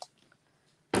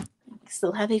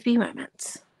 Still have a few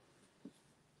moments.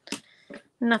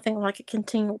 Nothing like a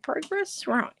continual progress.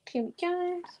 Right, here we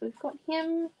go. So we've got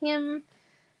him.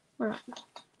 Right.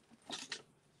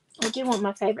 I do want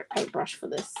my favourite paintbrush for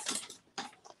this.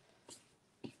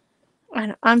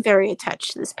 I'm very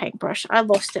attached to this paintbrush. I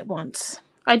lost it once.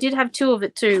 I did have two of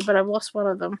it too, but I lost one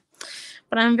of them.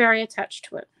 But I'm very attached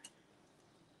to it.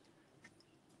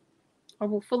 I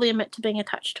will fully admit to being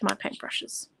attached to my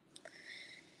paintbrushes.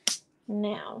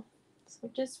 Now, so I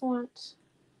just want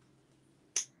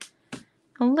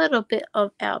a little bit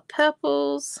of our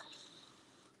purples.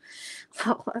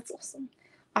 Oh, that's awesome.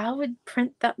 I would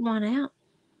print that one out,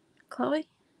 Chloe.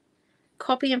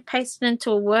 Copy and paste it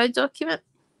into a Word document.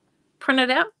 Print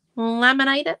it out.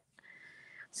 Laminate it.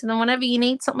 So then whenever you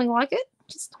need something like it,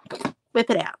 just whip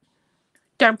it out.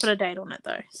 Don't put a date on it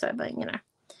though. So then, you know,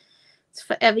 it's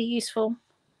forever useful.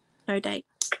 No date.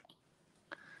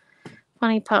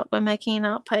 Funny part, we're making an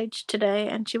art page today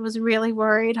and she was really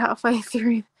worried halfway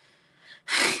through.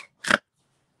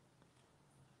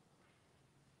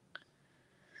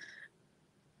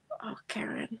 Oh,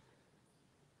 Karen.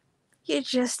 You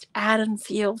just add and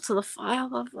fuel to the fire,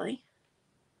 lovely.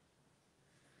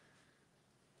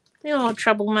 You're not a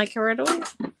troublemaker at all.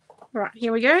 Right,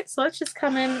 here we go. So let's just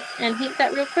come in and heat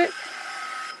that real quick.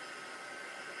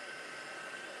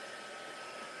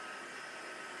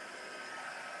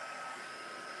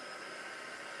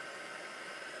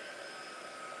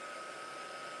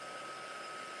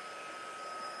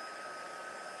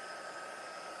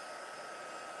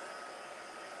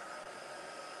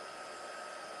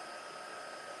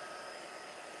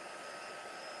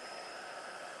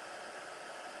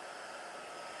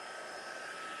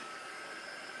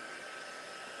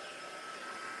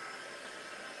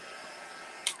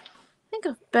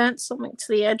 burnt something to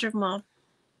the edge of my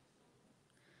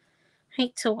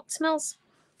heat tool. It smells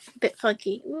a bit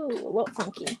funky. Ooh, a lot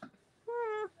funky.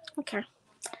 Okay.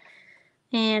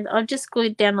 And I've just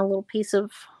glued down a little piece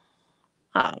of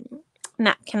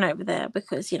napkin over there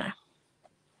because, you know,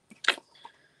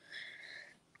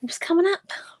 I'm just coming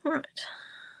up. Right.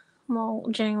 More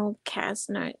general CAS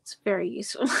notes. Very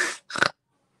useful.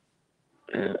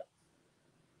 Fair.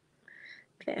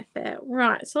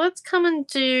 Right, so let's come and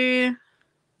do...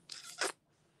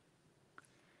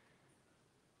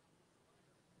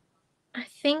 I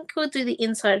think we'll do the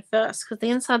inside first because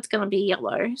the inside's going to be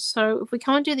yellow. So if we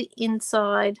come and do the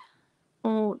inside,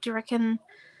 or do you reckon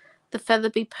the feather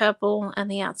be purple and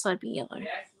the outside be yellow?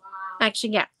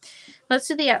 Actually, yeah. Let's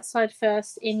do the outside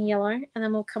first in yellow, and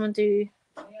then we'll come and do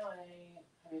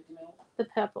the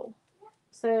purple.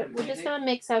 So we're just going to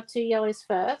mix our two yellows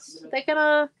first. They're going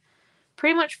to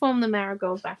pretty much form the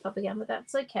marigold back up again, but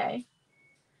that's okay.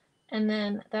 And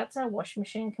then that's our washing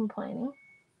machine complaining.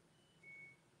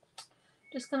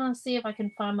 Just going to see if I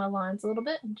can find my lines a little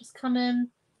bit and just come in.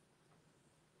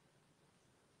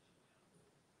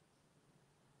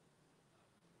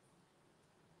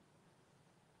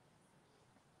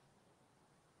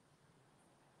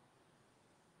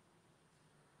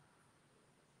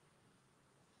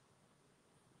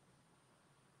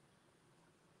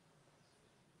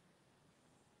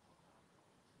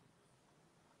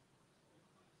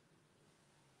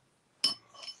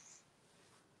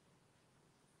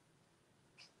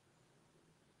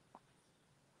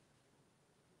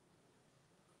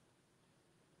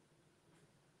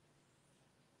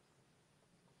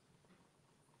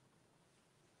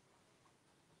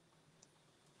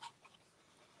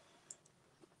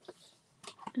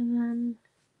 And then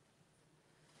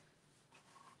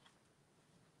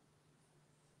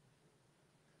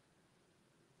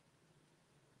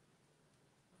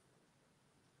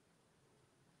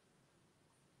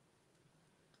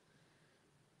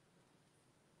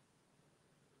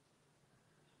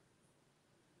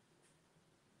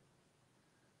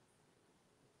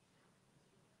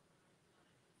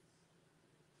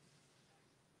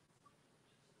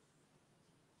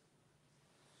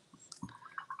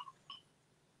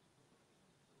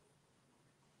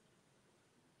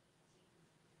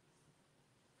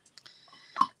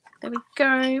there we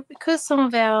go. Because some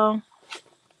of our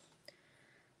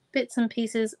bits and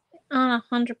pieces aren't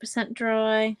 100%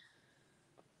 dry,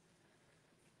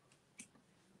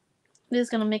 it is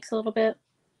going to mix a little bit.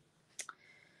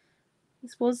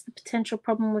 This was the potential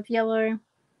problem with yellow.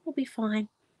 We'll be fine.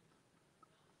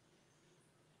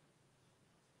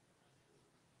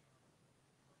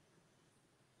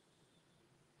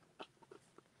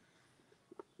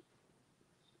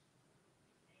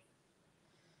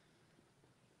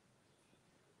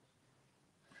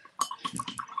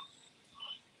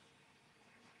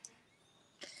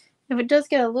 If it does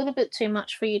get a little bit too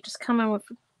much for you, just come in with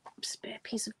a spare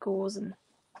piece of gauze and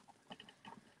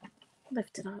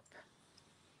lift it up.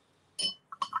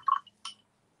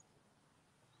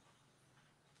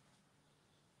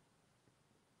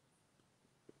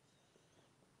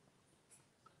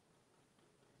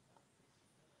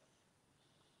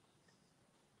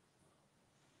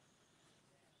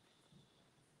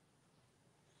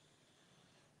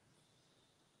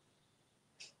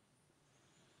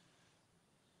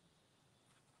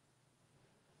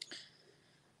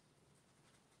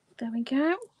 There we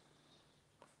go.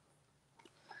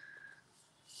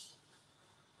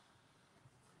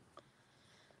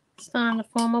 Starting to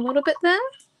form a little bit there.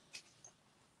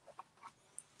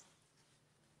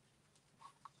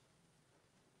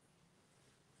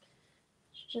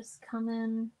 Just come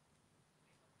in.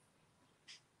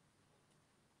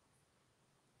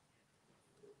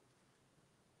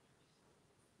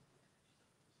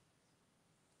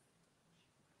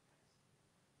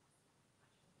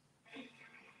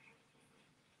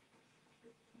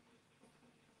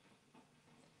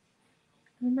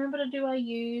 Remember to do our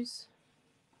U's.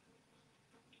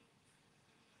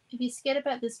 If you're scared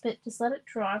about this bit, just let it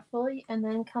dry fully and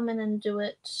then come in and do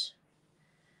it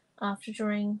after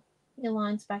drawing your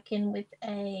lines back in with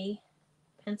a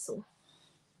pencil.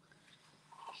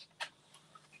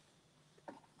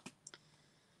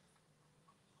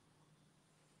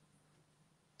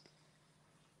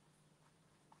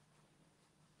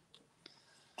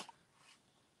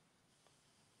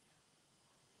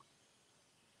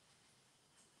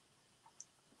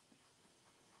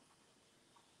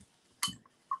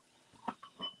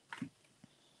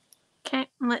 Okay,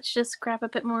 let's just grab a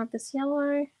bit more of this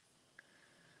yellow.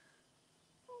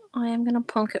 I am going to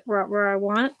plonk it right where I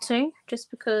want it to,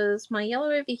 just because my yellow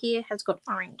over here has got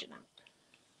orange in it.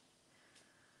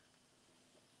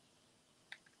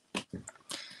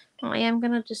 I am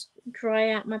going to just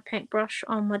dry out my paintbrush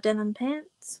on my denim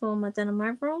pants or my denim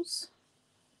overalls.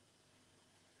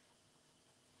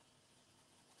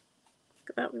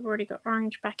 Look at that, we've already got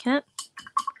orange back in it.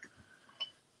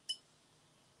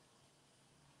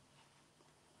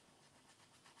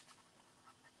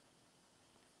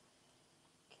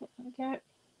 Okay, there we go.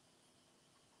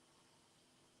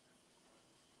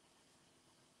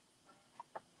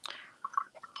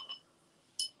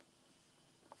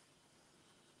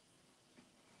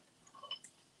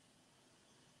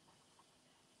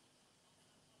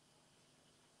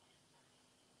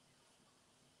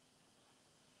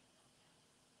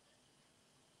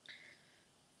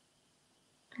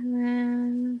 And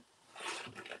then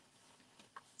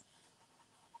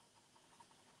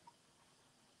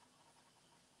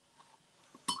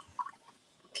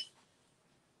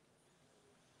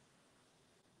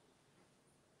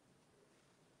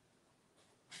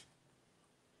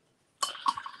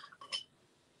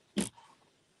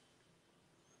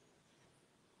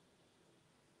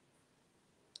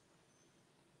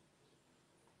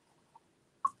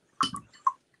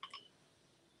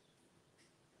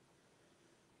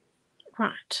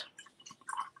right.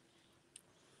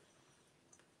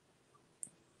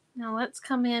 Now let's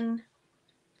come in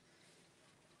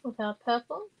with our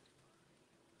purple.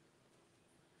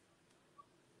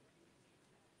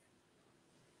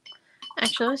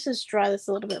 Actually, let's just dry this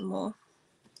a little bit more.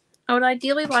 I would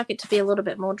ideally like it to be a little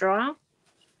bit more drier.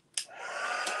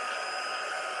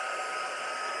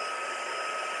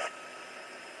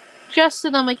 Just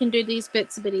so then we can do these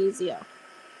bits a bit easier.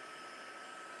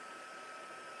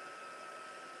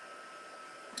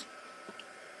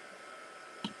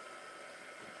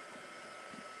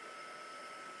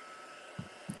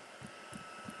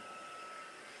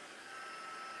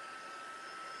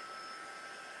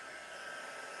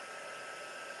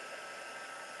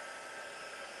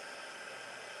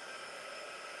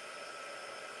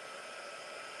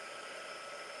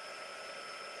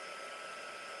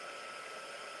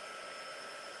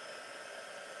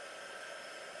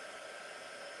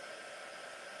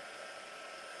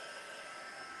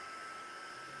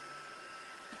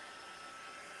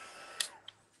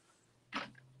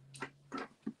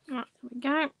 Right, there we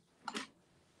go.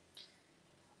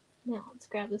 Now let's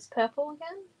grab this purple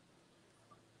again.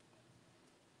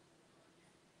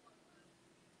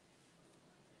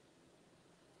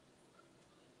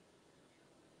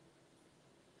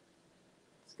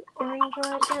 Let's get orange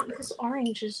right again, because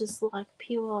orange is just like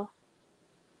pure.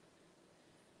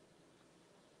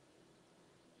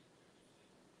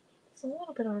 It's a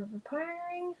little bit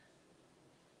overpowering.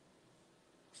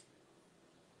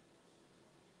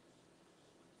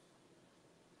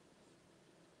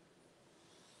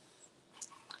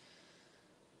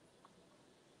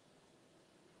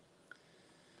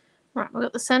 Right, we've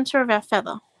got the center of our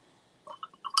feather.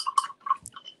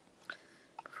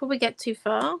 Before we get too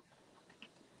far,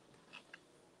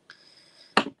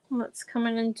 let's come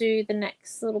in and do the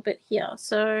next little bit here.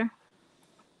 So,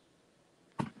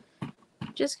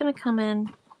 just going to come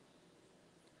in,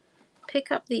 pick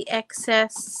up the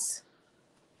excess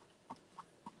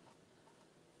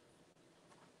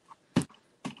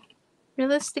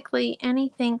realistically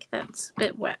anything that's a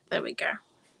bit wet. There we go.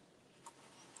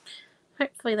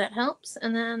 Hopefully that helps.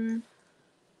 And then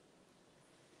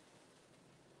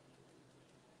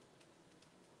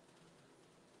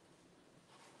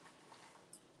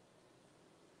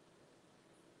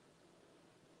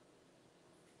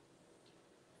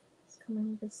let's come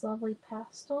in with this lovely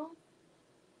pastel.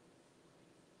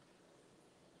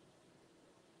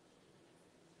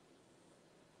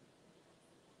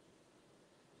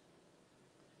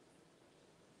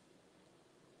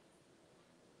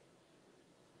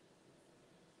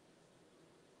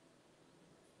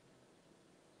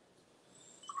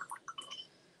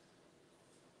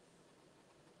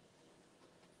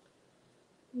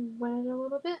 Wet it a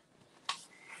little bit.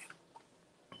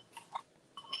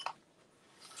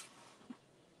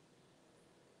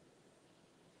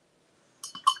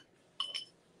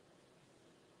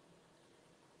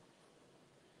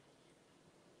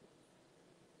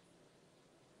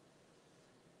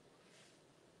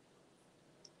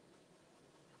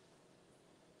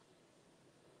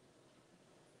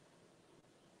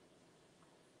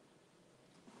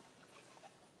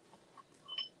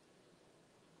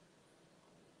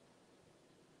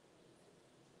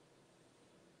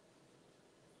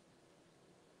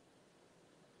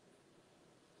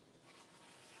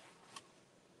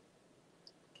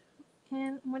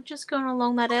 And we're just going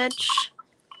along that edge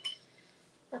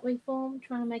that we formed,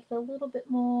 trying to make it a little bit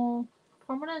more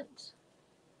prominent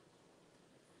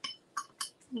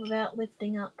without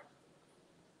lifting up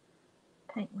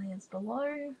paint layers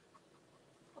below.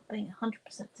 Not being 100%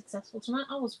 successful tonight.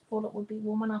 I always thought it would be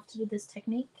warm enough to do this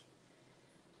technique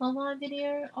on my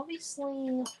video.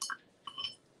 Obviously,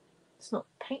 it's not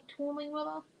paint warming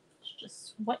weather, it's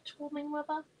just wet warming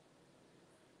weather.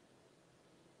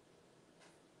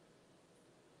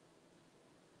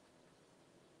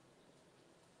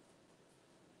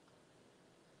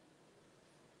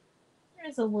 There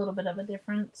is a little bit of a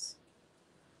difference.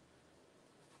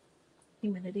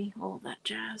 Humidity, all of that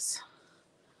jazz.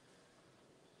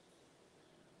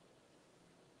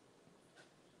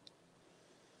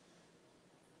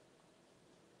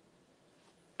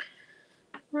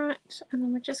 Right, and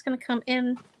then we're just going to come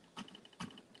in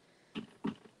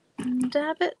and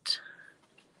dab it.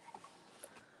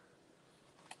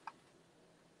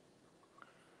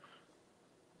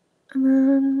 And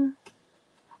then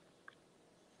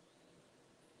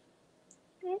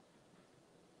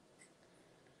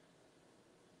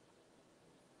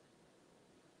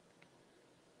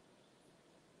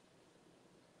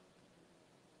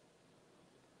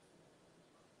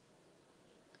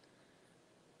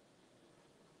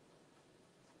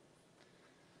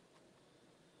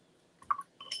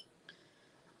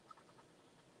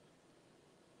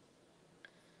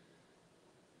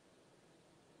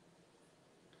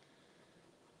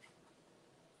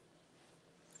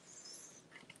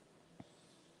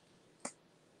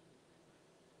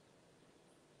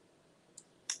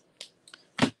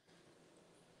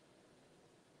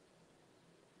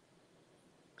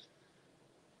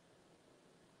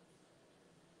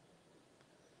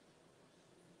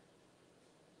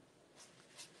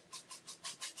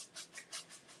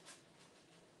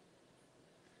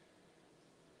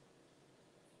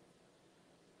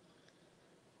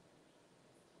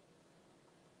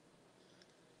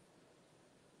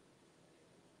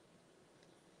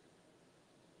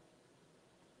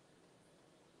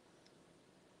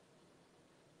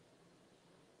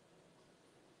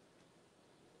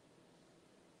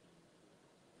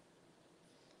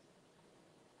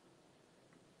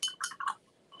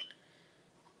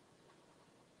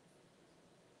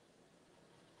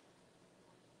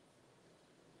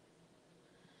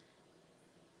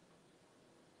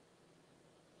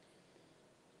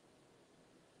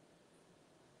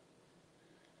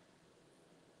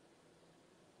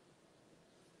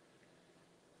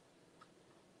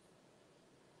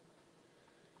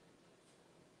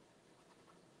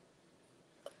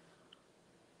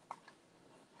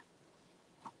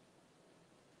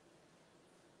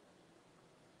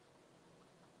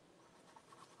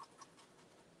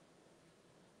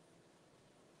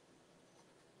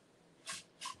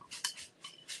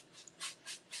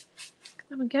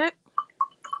there we go.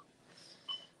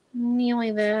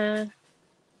 Nearly there.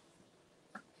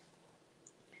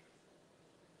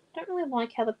 Don't really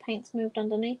like how the paint's moved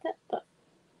underneath it, but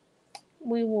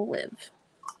we will live.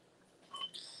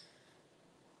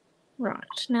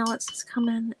 Right, now let's just come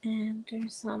in and do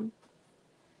some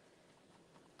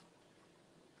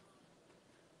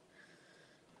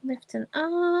lifting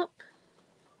up.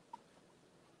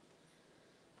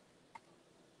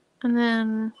 And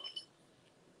then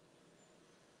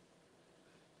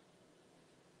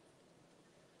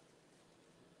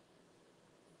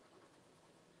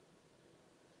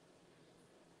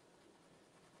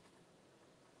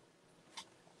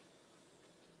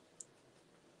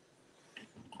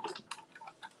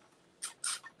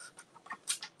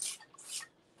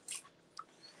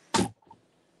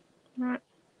right.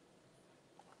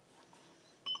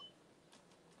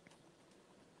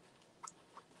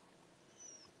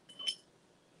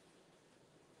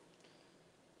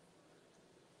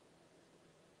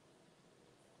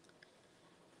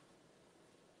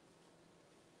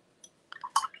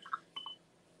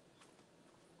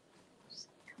 Just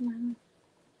come in.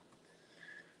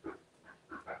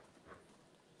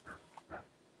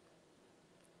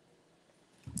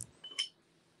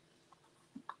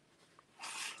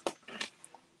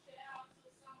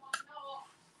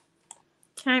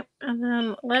 Okay, and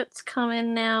then let's come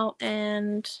in now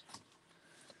and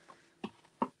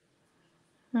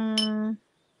some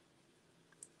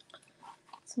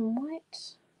white.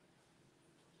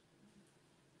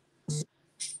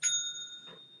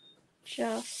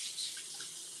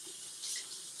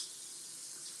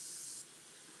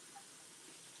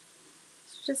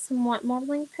 Just some white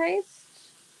modeling paste.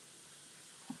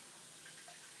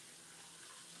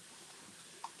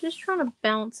 Just trying to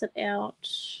balance it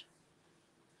out.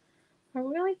 I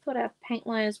really thought our paint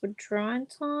layers would dry in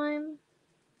time.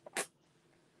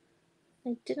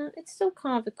 They didn't. It's still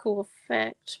kind of a cool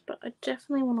effect, but I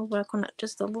definitely want to work on it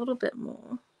just a little bit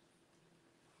more.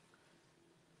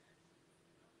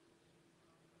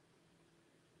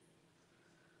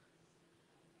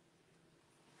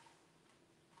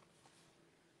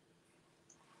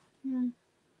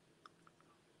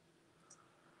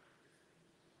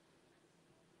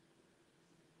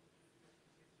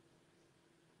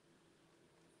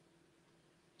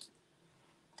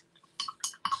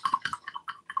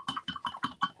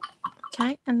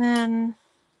 Okay, and then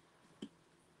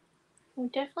we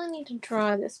definitely need to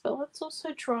dry this, but let's also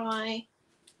dry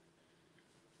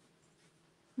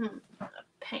a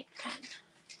paint pen.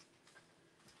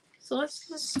 So let's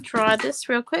just dry this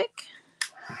real quick.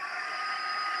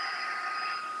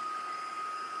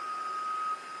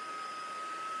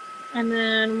 And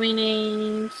then we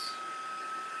need,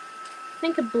 I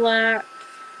think, a black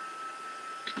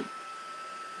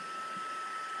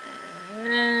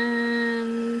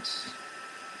and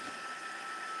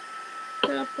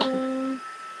purple.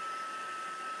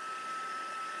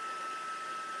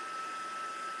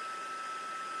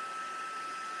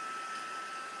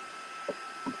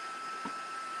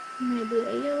 Maybe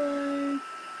a yellow.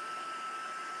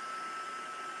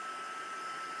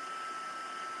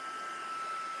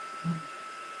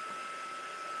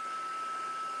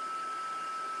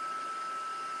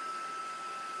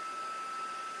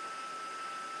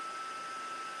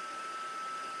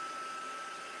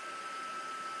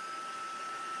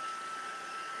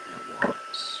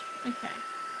 Okay.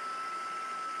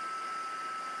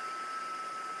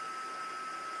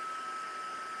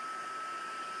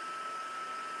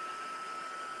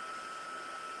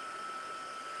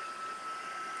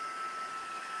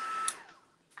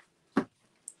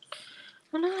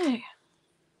 Oh no.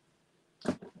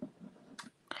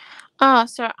 Oh,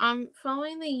 so I'm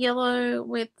following the yellow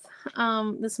with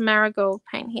this marigold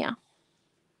paint here.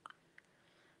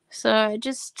 So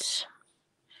just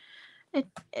it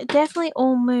definitely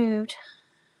all moved.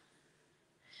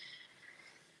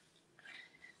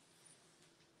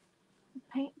 The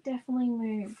paint definitely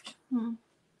moved. Not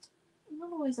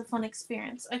always a fun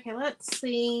experience. Okay, let's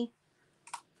see.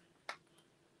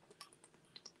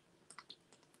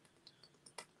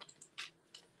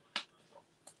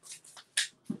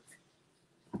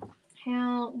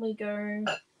 How we go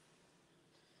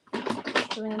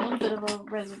doing a little bit of a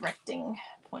resurrecting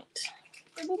point.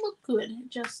 It will look good, it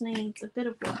just needs a bit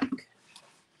of work.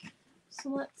 So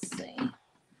let's see.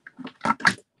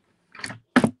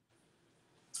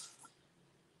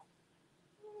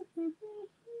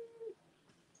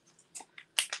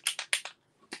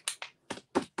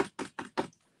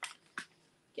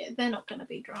 Yeah, they're not going to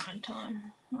be dry in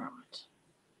time. Right.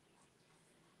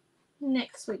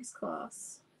 Next week's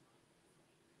class.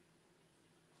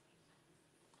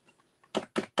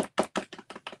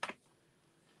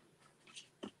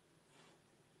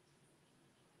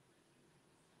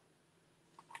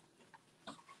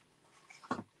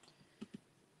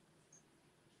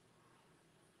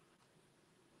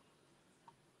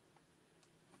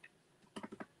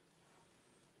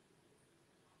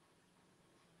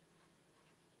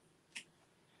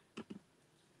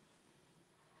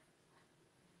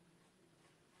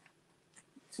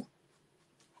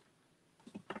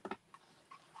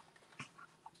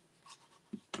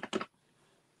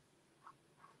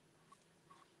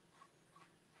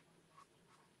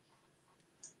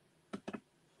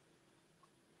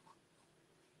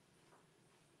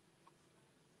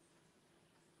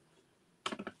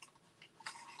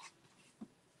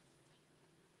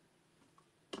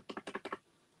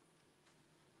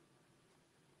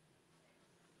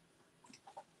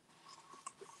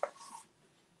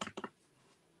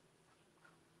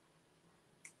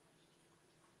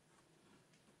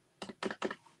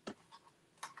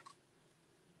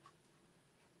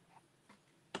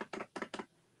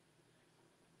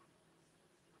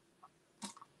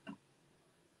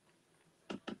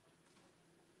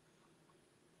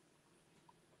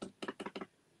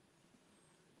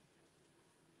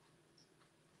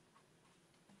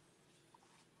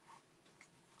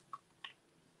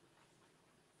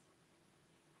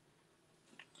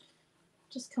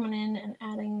 Just coming in and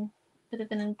adding a bit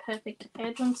of an imperfect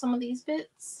edge on some of these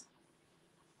bits.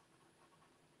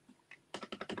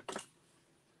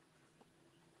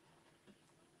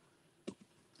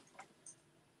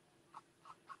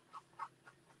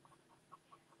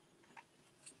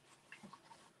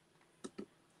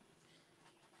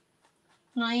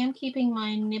 And I am keeping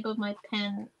my nib of my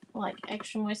pen like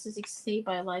extra moist, as you can see,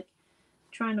 by like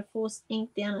trying to force ink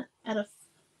down at a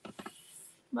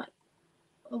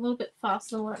little bit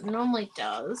faster than what it normally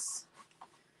does.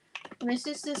 And this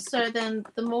is just so then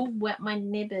the more wet my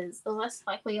nib is, the less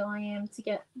likely I am to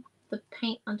get the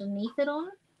paint underneath it on.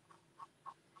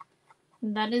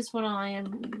 And that is what I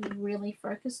am really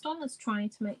focused on, is trying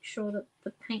to make sure that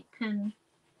the paint pen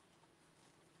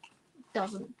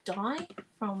doesn't die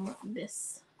from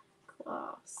this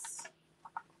class.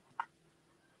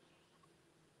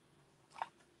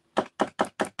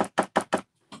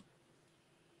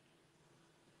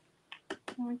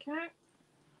 Okay.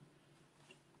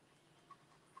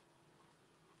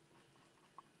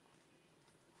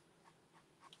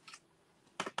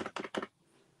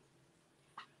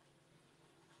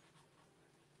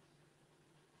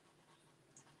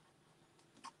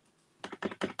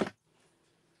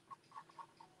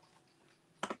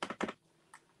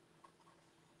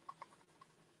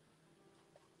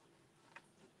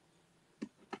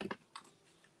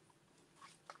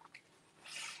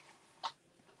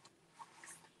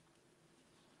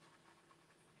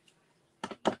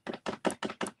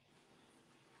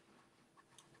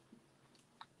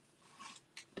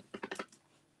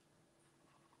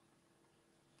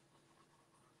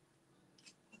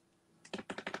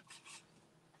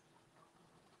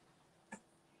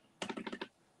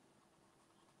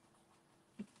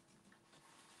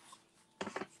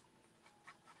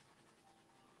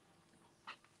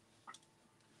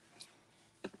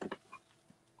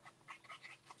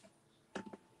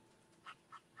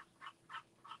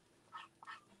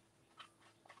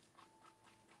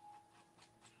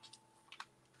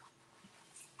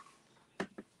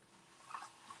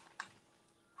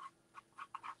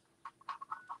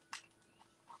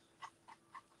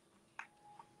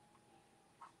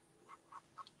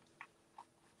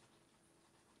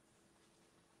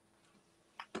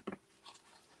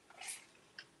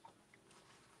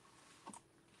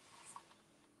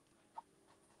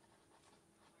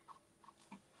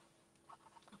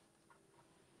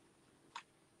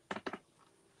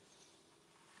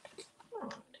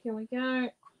 here we go.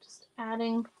 Just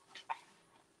adding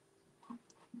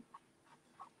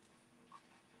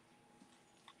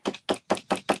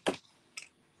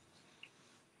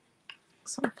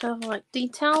some further like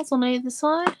details on either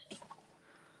side,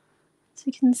 so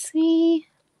you can see.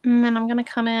 And then I'm going to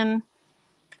come in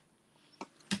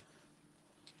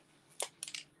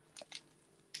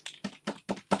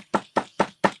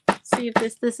see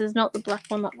if this is not the black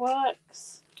one that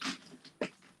works.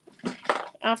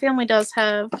 Our family does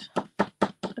have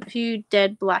a few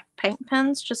dead black paint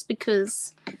pens just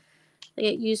because they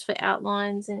get used for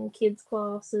outlines in kids'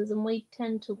 classes, and we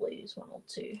tend to lose one or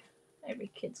two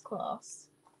every kids' class.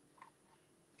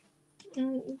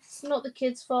 And it's not the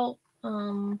kids' fault.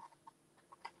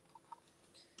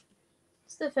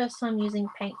 It's the first time using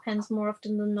paint pens more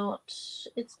often than not.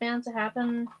 It's bound to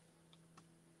happen.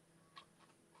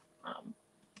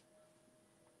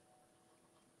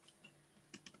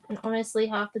 And honestly,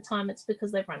 half the time it's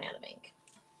because they've run out of ink.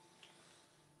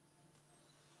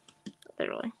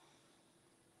 Literally.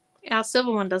 Our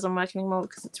silver one doesn't work anymore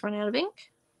because it's run out of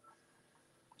ink.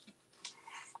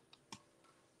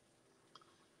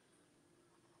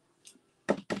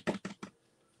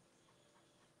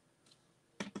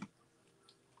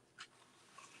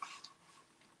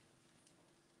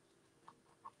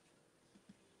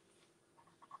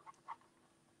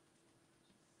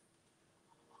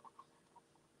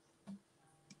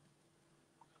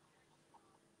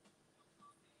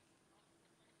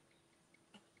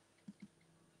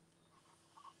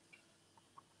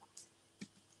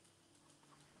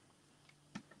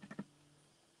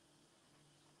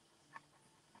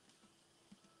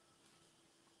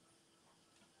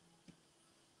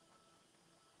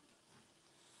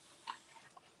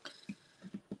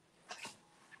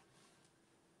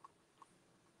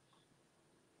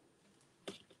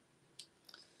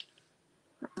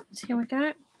 So here we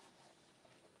go.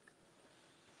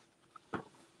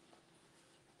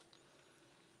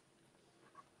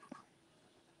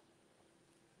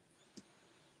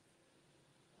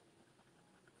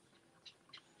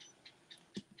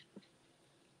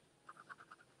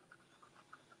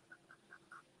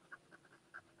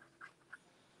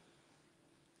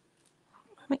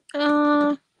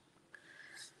 I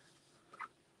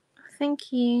think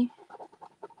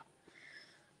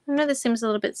I know this seems a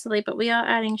little bit silly, but we are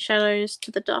adding shadows to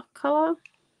the dark color.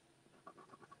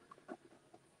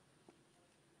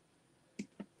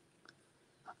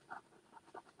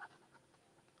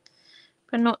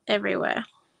 But not everywhere.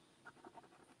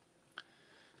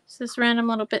 So just random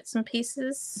little bits and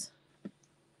pieces.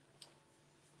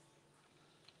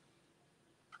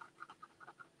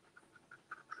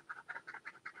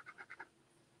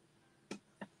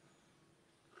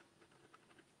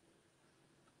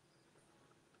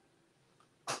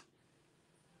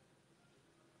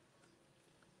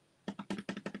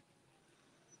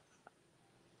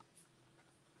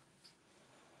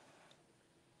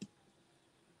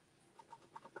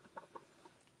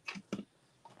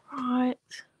 Right.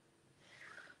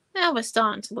 Now we're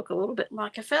starting to look a little bit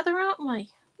like a feather, aren't we?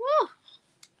 Oh,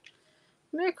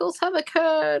 miracles have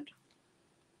occurred.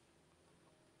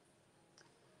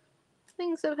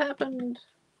 Things have happened.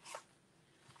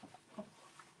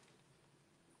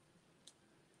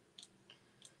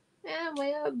 And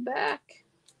we are back.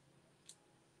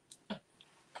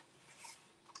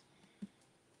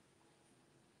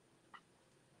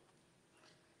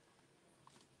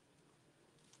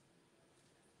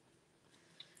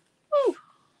 Ooh,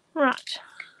 right.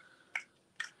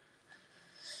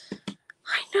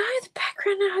 I know the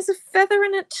background now has a feather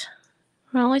in it.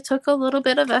 It only took a little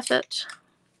bit of effort.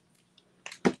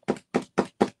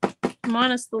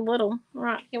 Minus the little.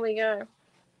 Right, here we go.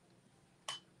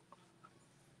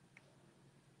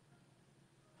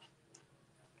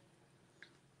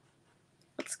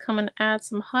 Let's come and add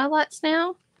some highlights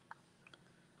now.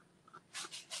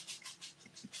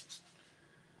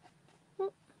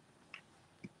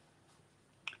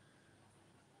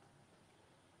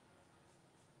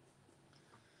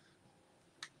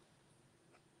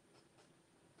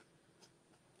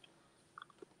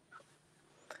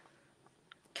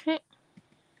 Okay.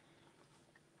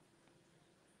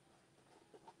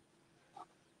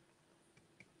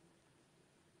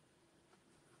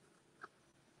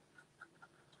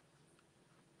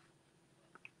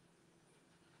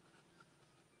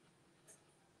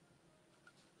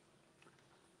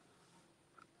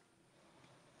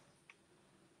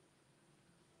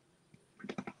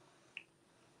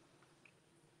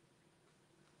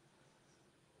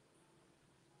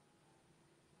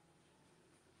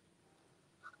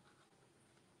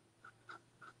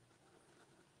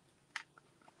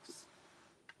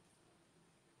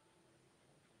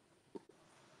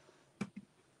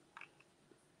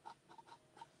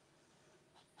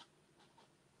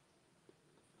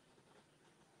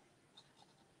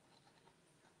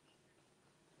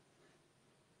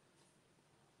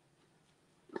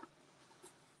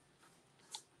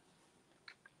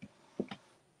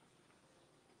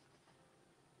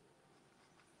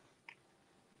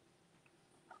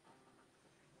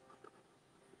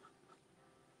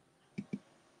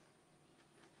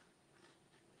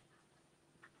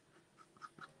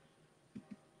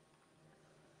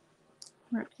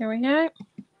 Right, here we go.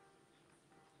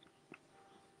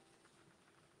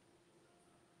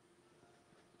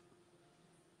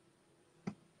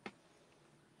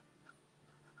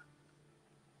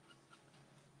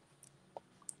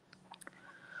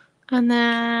 And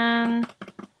then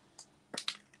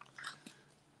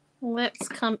let's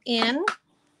come in.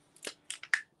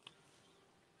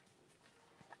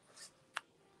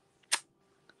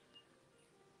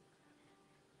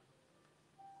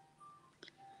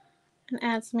 And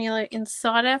add some yellow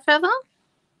inside our feather.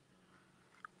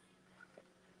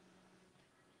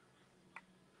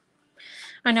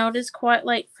 I know it is quite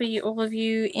late for you, all of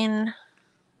you in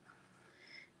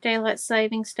daylight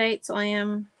saving states. I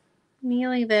am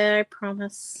nearly there, I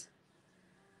promise.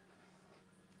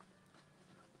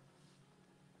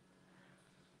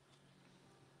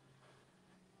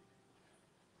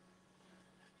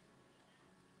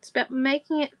 It's about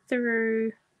making it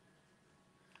through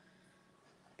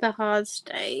the hard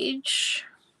stage.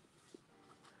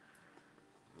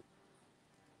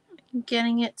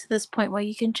 Getting it to this point where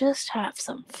you can just have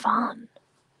some fun.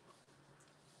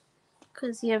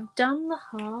 Because you have done the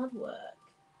hard work.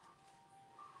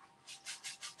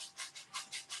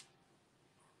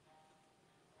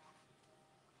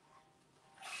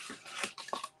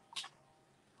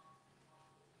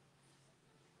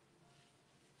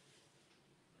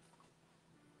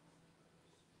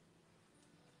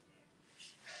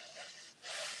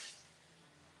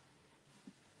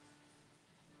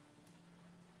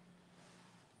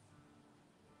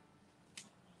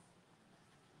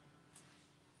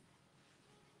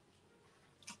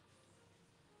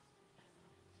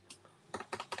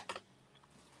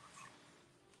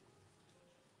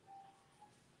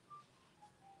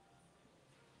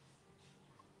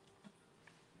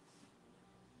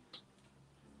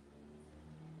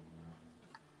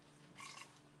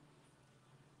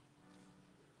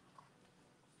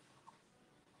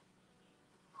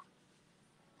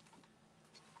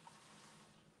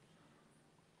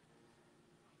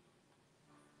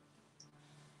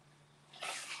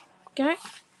 Okay.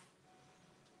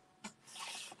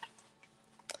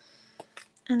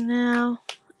 And now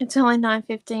it's only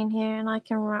 9:15 here and I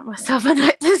can write myself a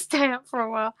note to stay up for a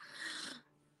while.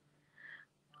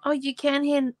 Oh, you can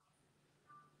hear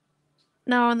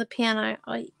Noah on the piano.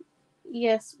 Oh,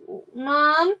 yes.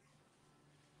 Mom?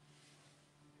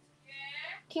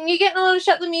 Can you get Noah to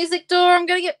shut the music door? I'm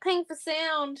going to get pinged for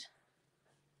sound.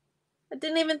 I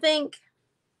didn't even think.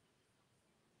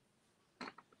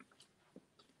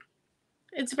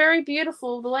 It's very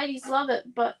beautiful. The ladies love it,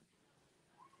 but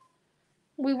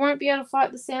we won't be able to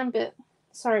fight the sound bit.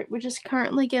 Sorry, we're just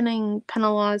currently getting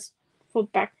penalized for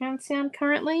background sound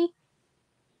currently.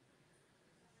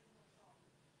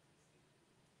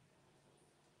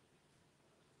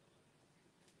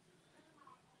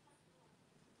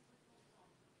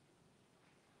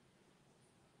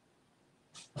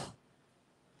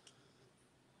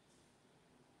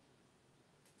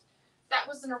 That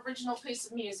was an original piece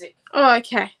of music. Oh,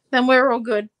 okay. Then we're all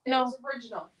good. It was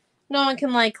original. No one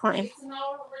can lay claim. It's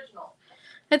no original.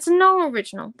 It's no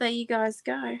original. There you guys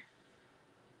go.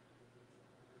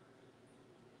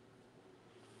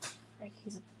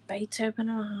 He's a Beethoven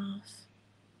and a half.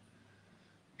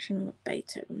 Actually, not a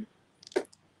Beethoven.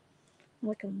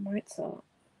 Like a Mozart.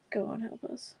 God help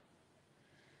us.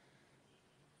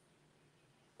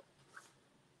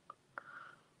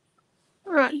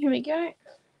 Alright, here we go.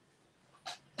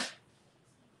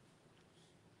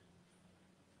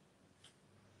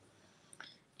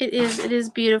 It is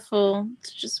beautiful.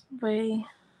 It's just we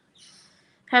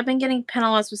have been getting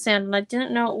penalized with sound, and I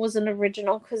didn't know it was an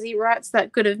original because he writes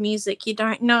that good of music. You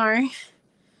don't know.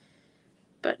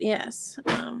 But yes,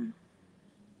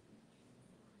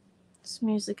 this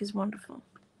music is wonderful.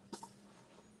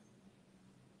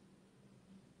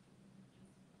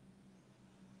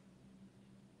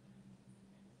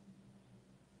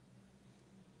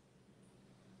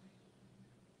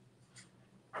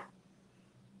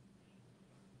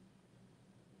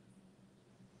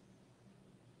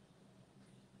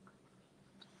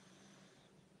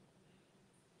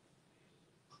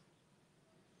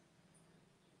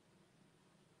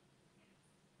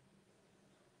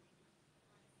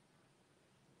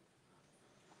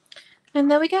 And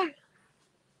there we go.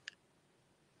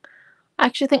 I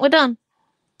actually think we're done.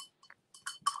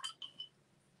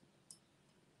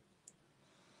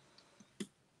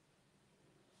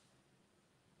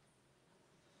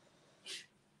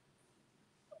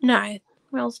 No,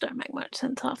 rails don't make much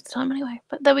sense half the time anyway.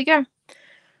 But there we go.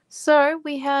 So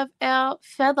we have our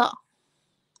feather.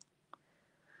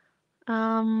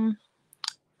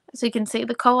 As you can see,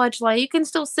 the collage layer, you can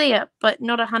still see it, but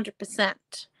not 100%.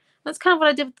 That's kind of what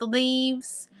I did with the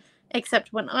leaves,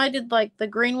 except when I did like the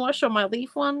green wash on my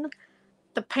leaf one,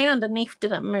 the paint underneath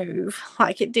didn't move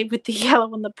like it did with the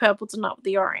yellow and the purple to not with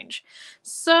the orange.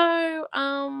 So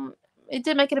it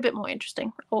did make it a bit more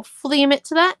interesting. I'll fully admit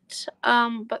to that.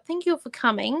 But thank you all for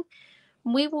coming.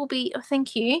 We will be,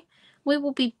 thank you. We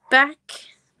will be back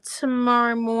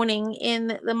tomorrow morning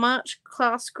in the March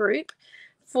class group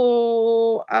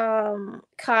for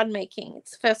card making.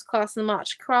 It's the first class in the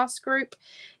March class group.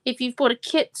 If you've bought a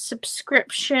kit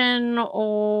subscription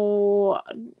or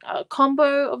a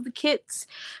combo of the kits,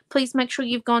 please make sure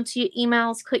you've gone to your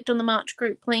emails, clicked on the March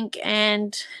group link,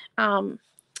 and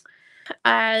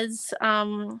as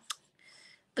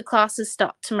the classes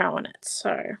start tomorrow on it.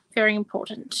 So very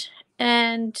important.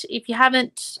 And if you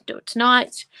haven't, do it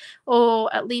tonight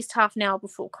or at least half an hour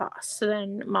before class, so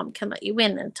then Mum can let you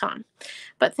in time.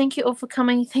 But thank you all for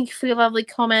coming. Thank you for your lovely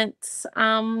comments.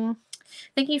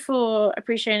 Thank you for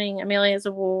appreciating Amelia's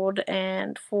award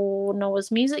and for Noah's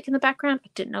music in the background. I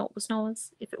didn't know it was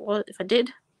Noah's. If I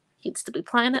did, he'd still be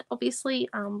playing it, obviously.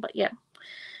 But yeah.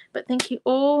 But thank you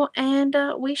all, and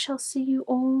we shall see you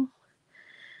all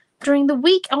during the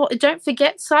week. Oh, don't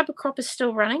forget, Cybercrop is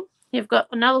still running. You've got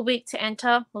another week to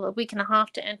enter, well, a week and a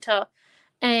half to enter,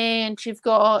 and you've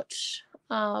got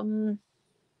and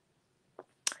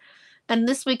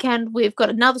this weekend we've got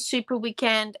another super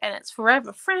weekend, and it's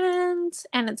Forever Friends,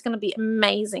 and it's going to be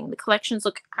amazing. The collections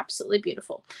look absolutely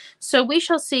beautiful. So we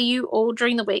shall see you all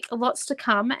during the week. Lots to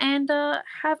come, and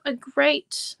have a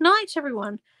great night,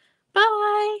 everyone.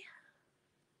 Bye.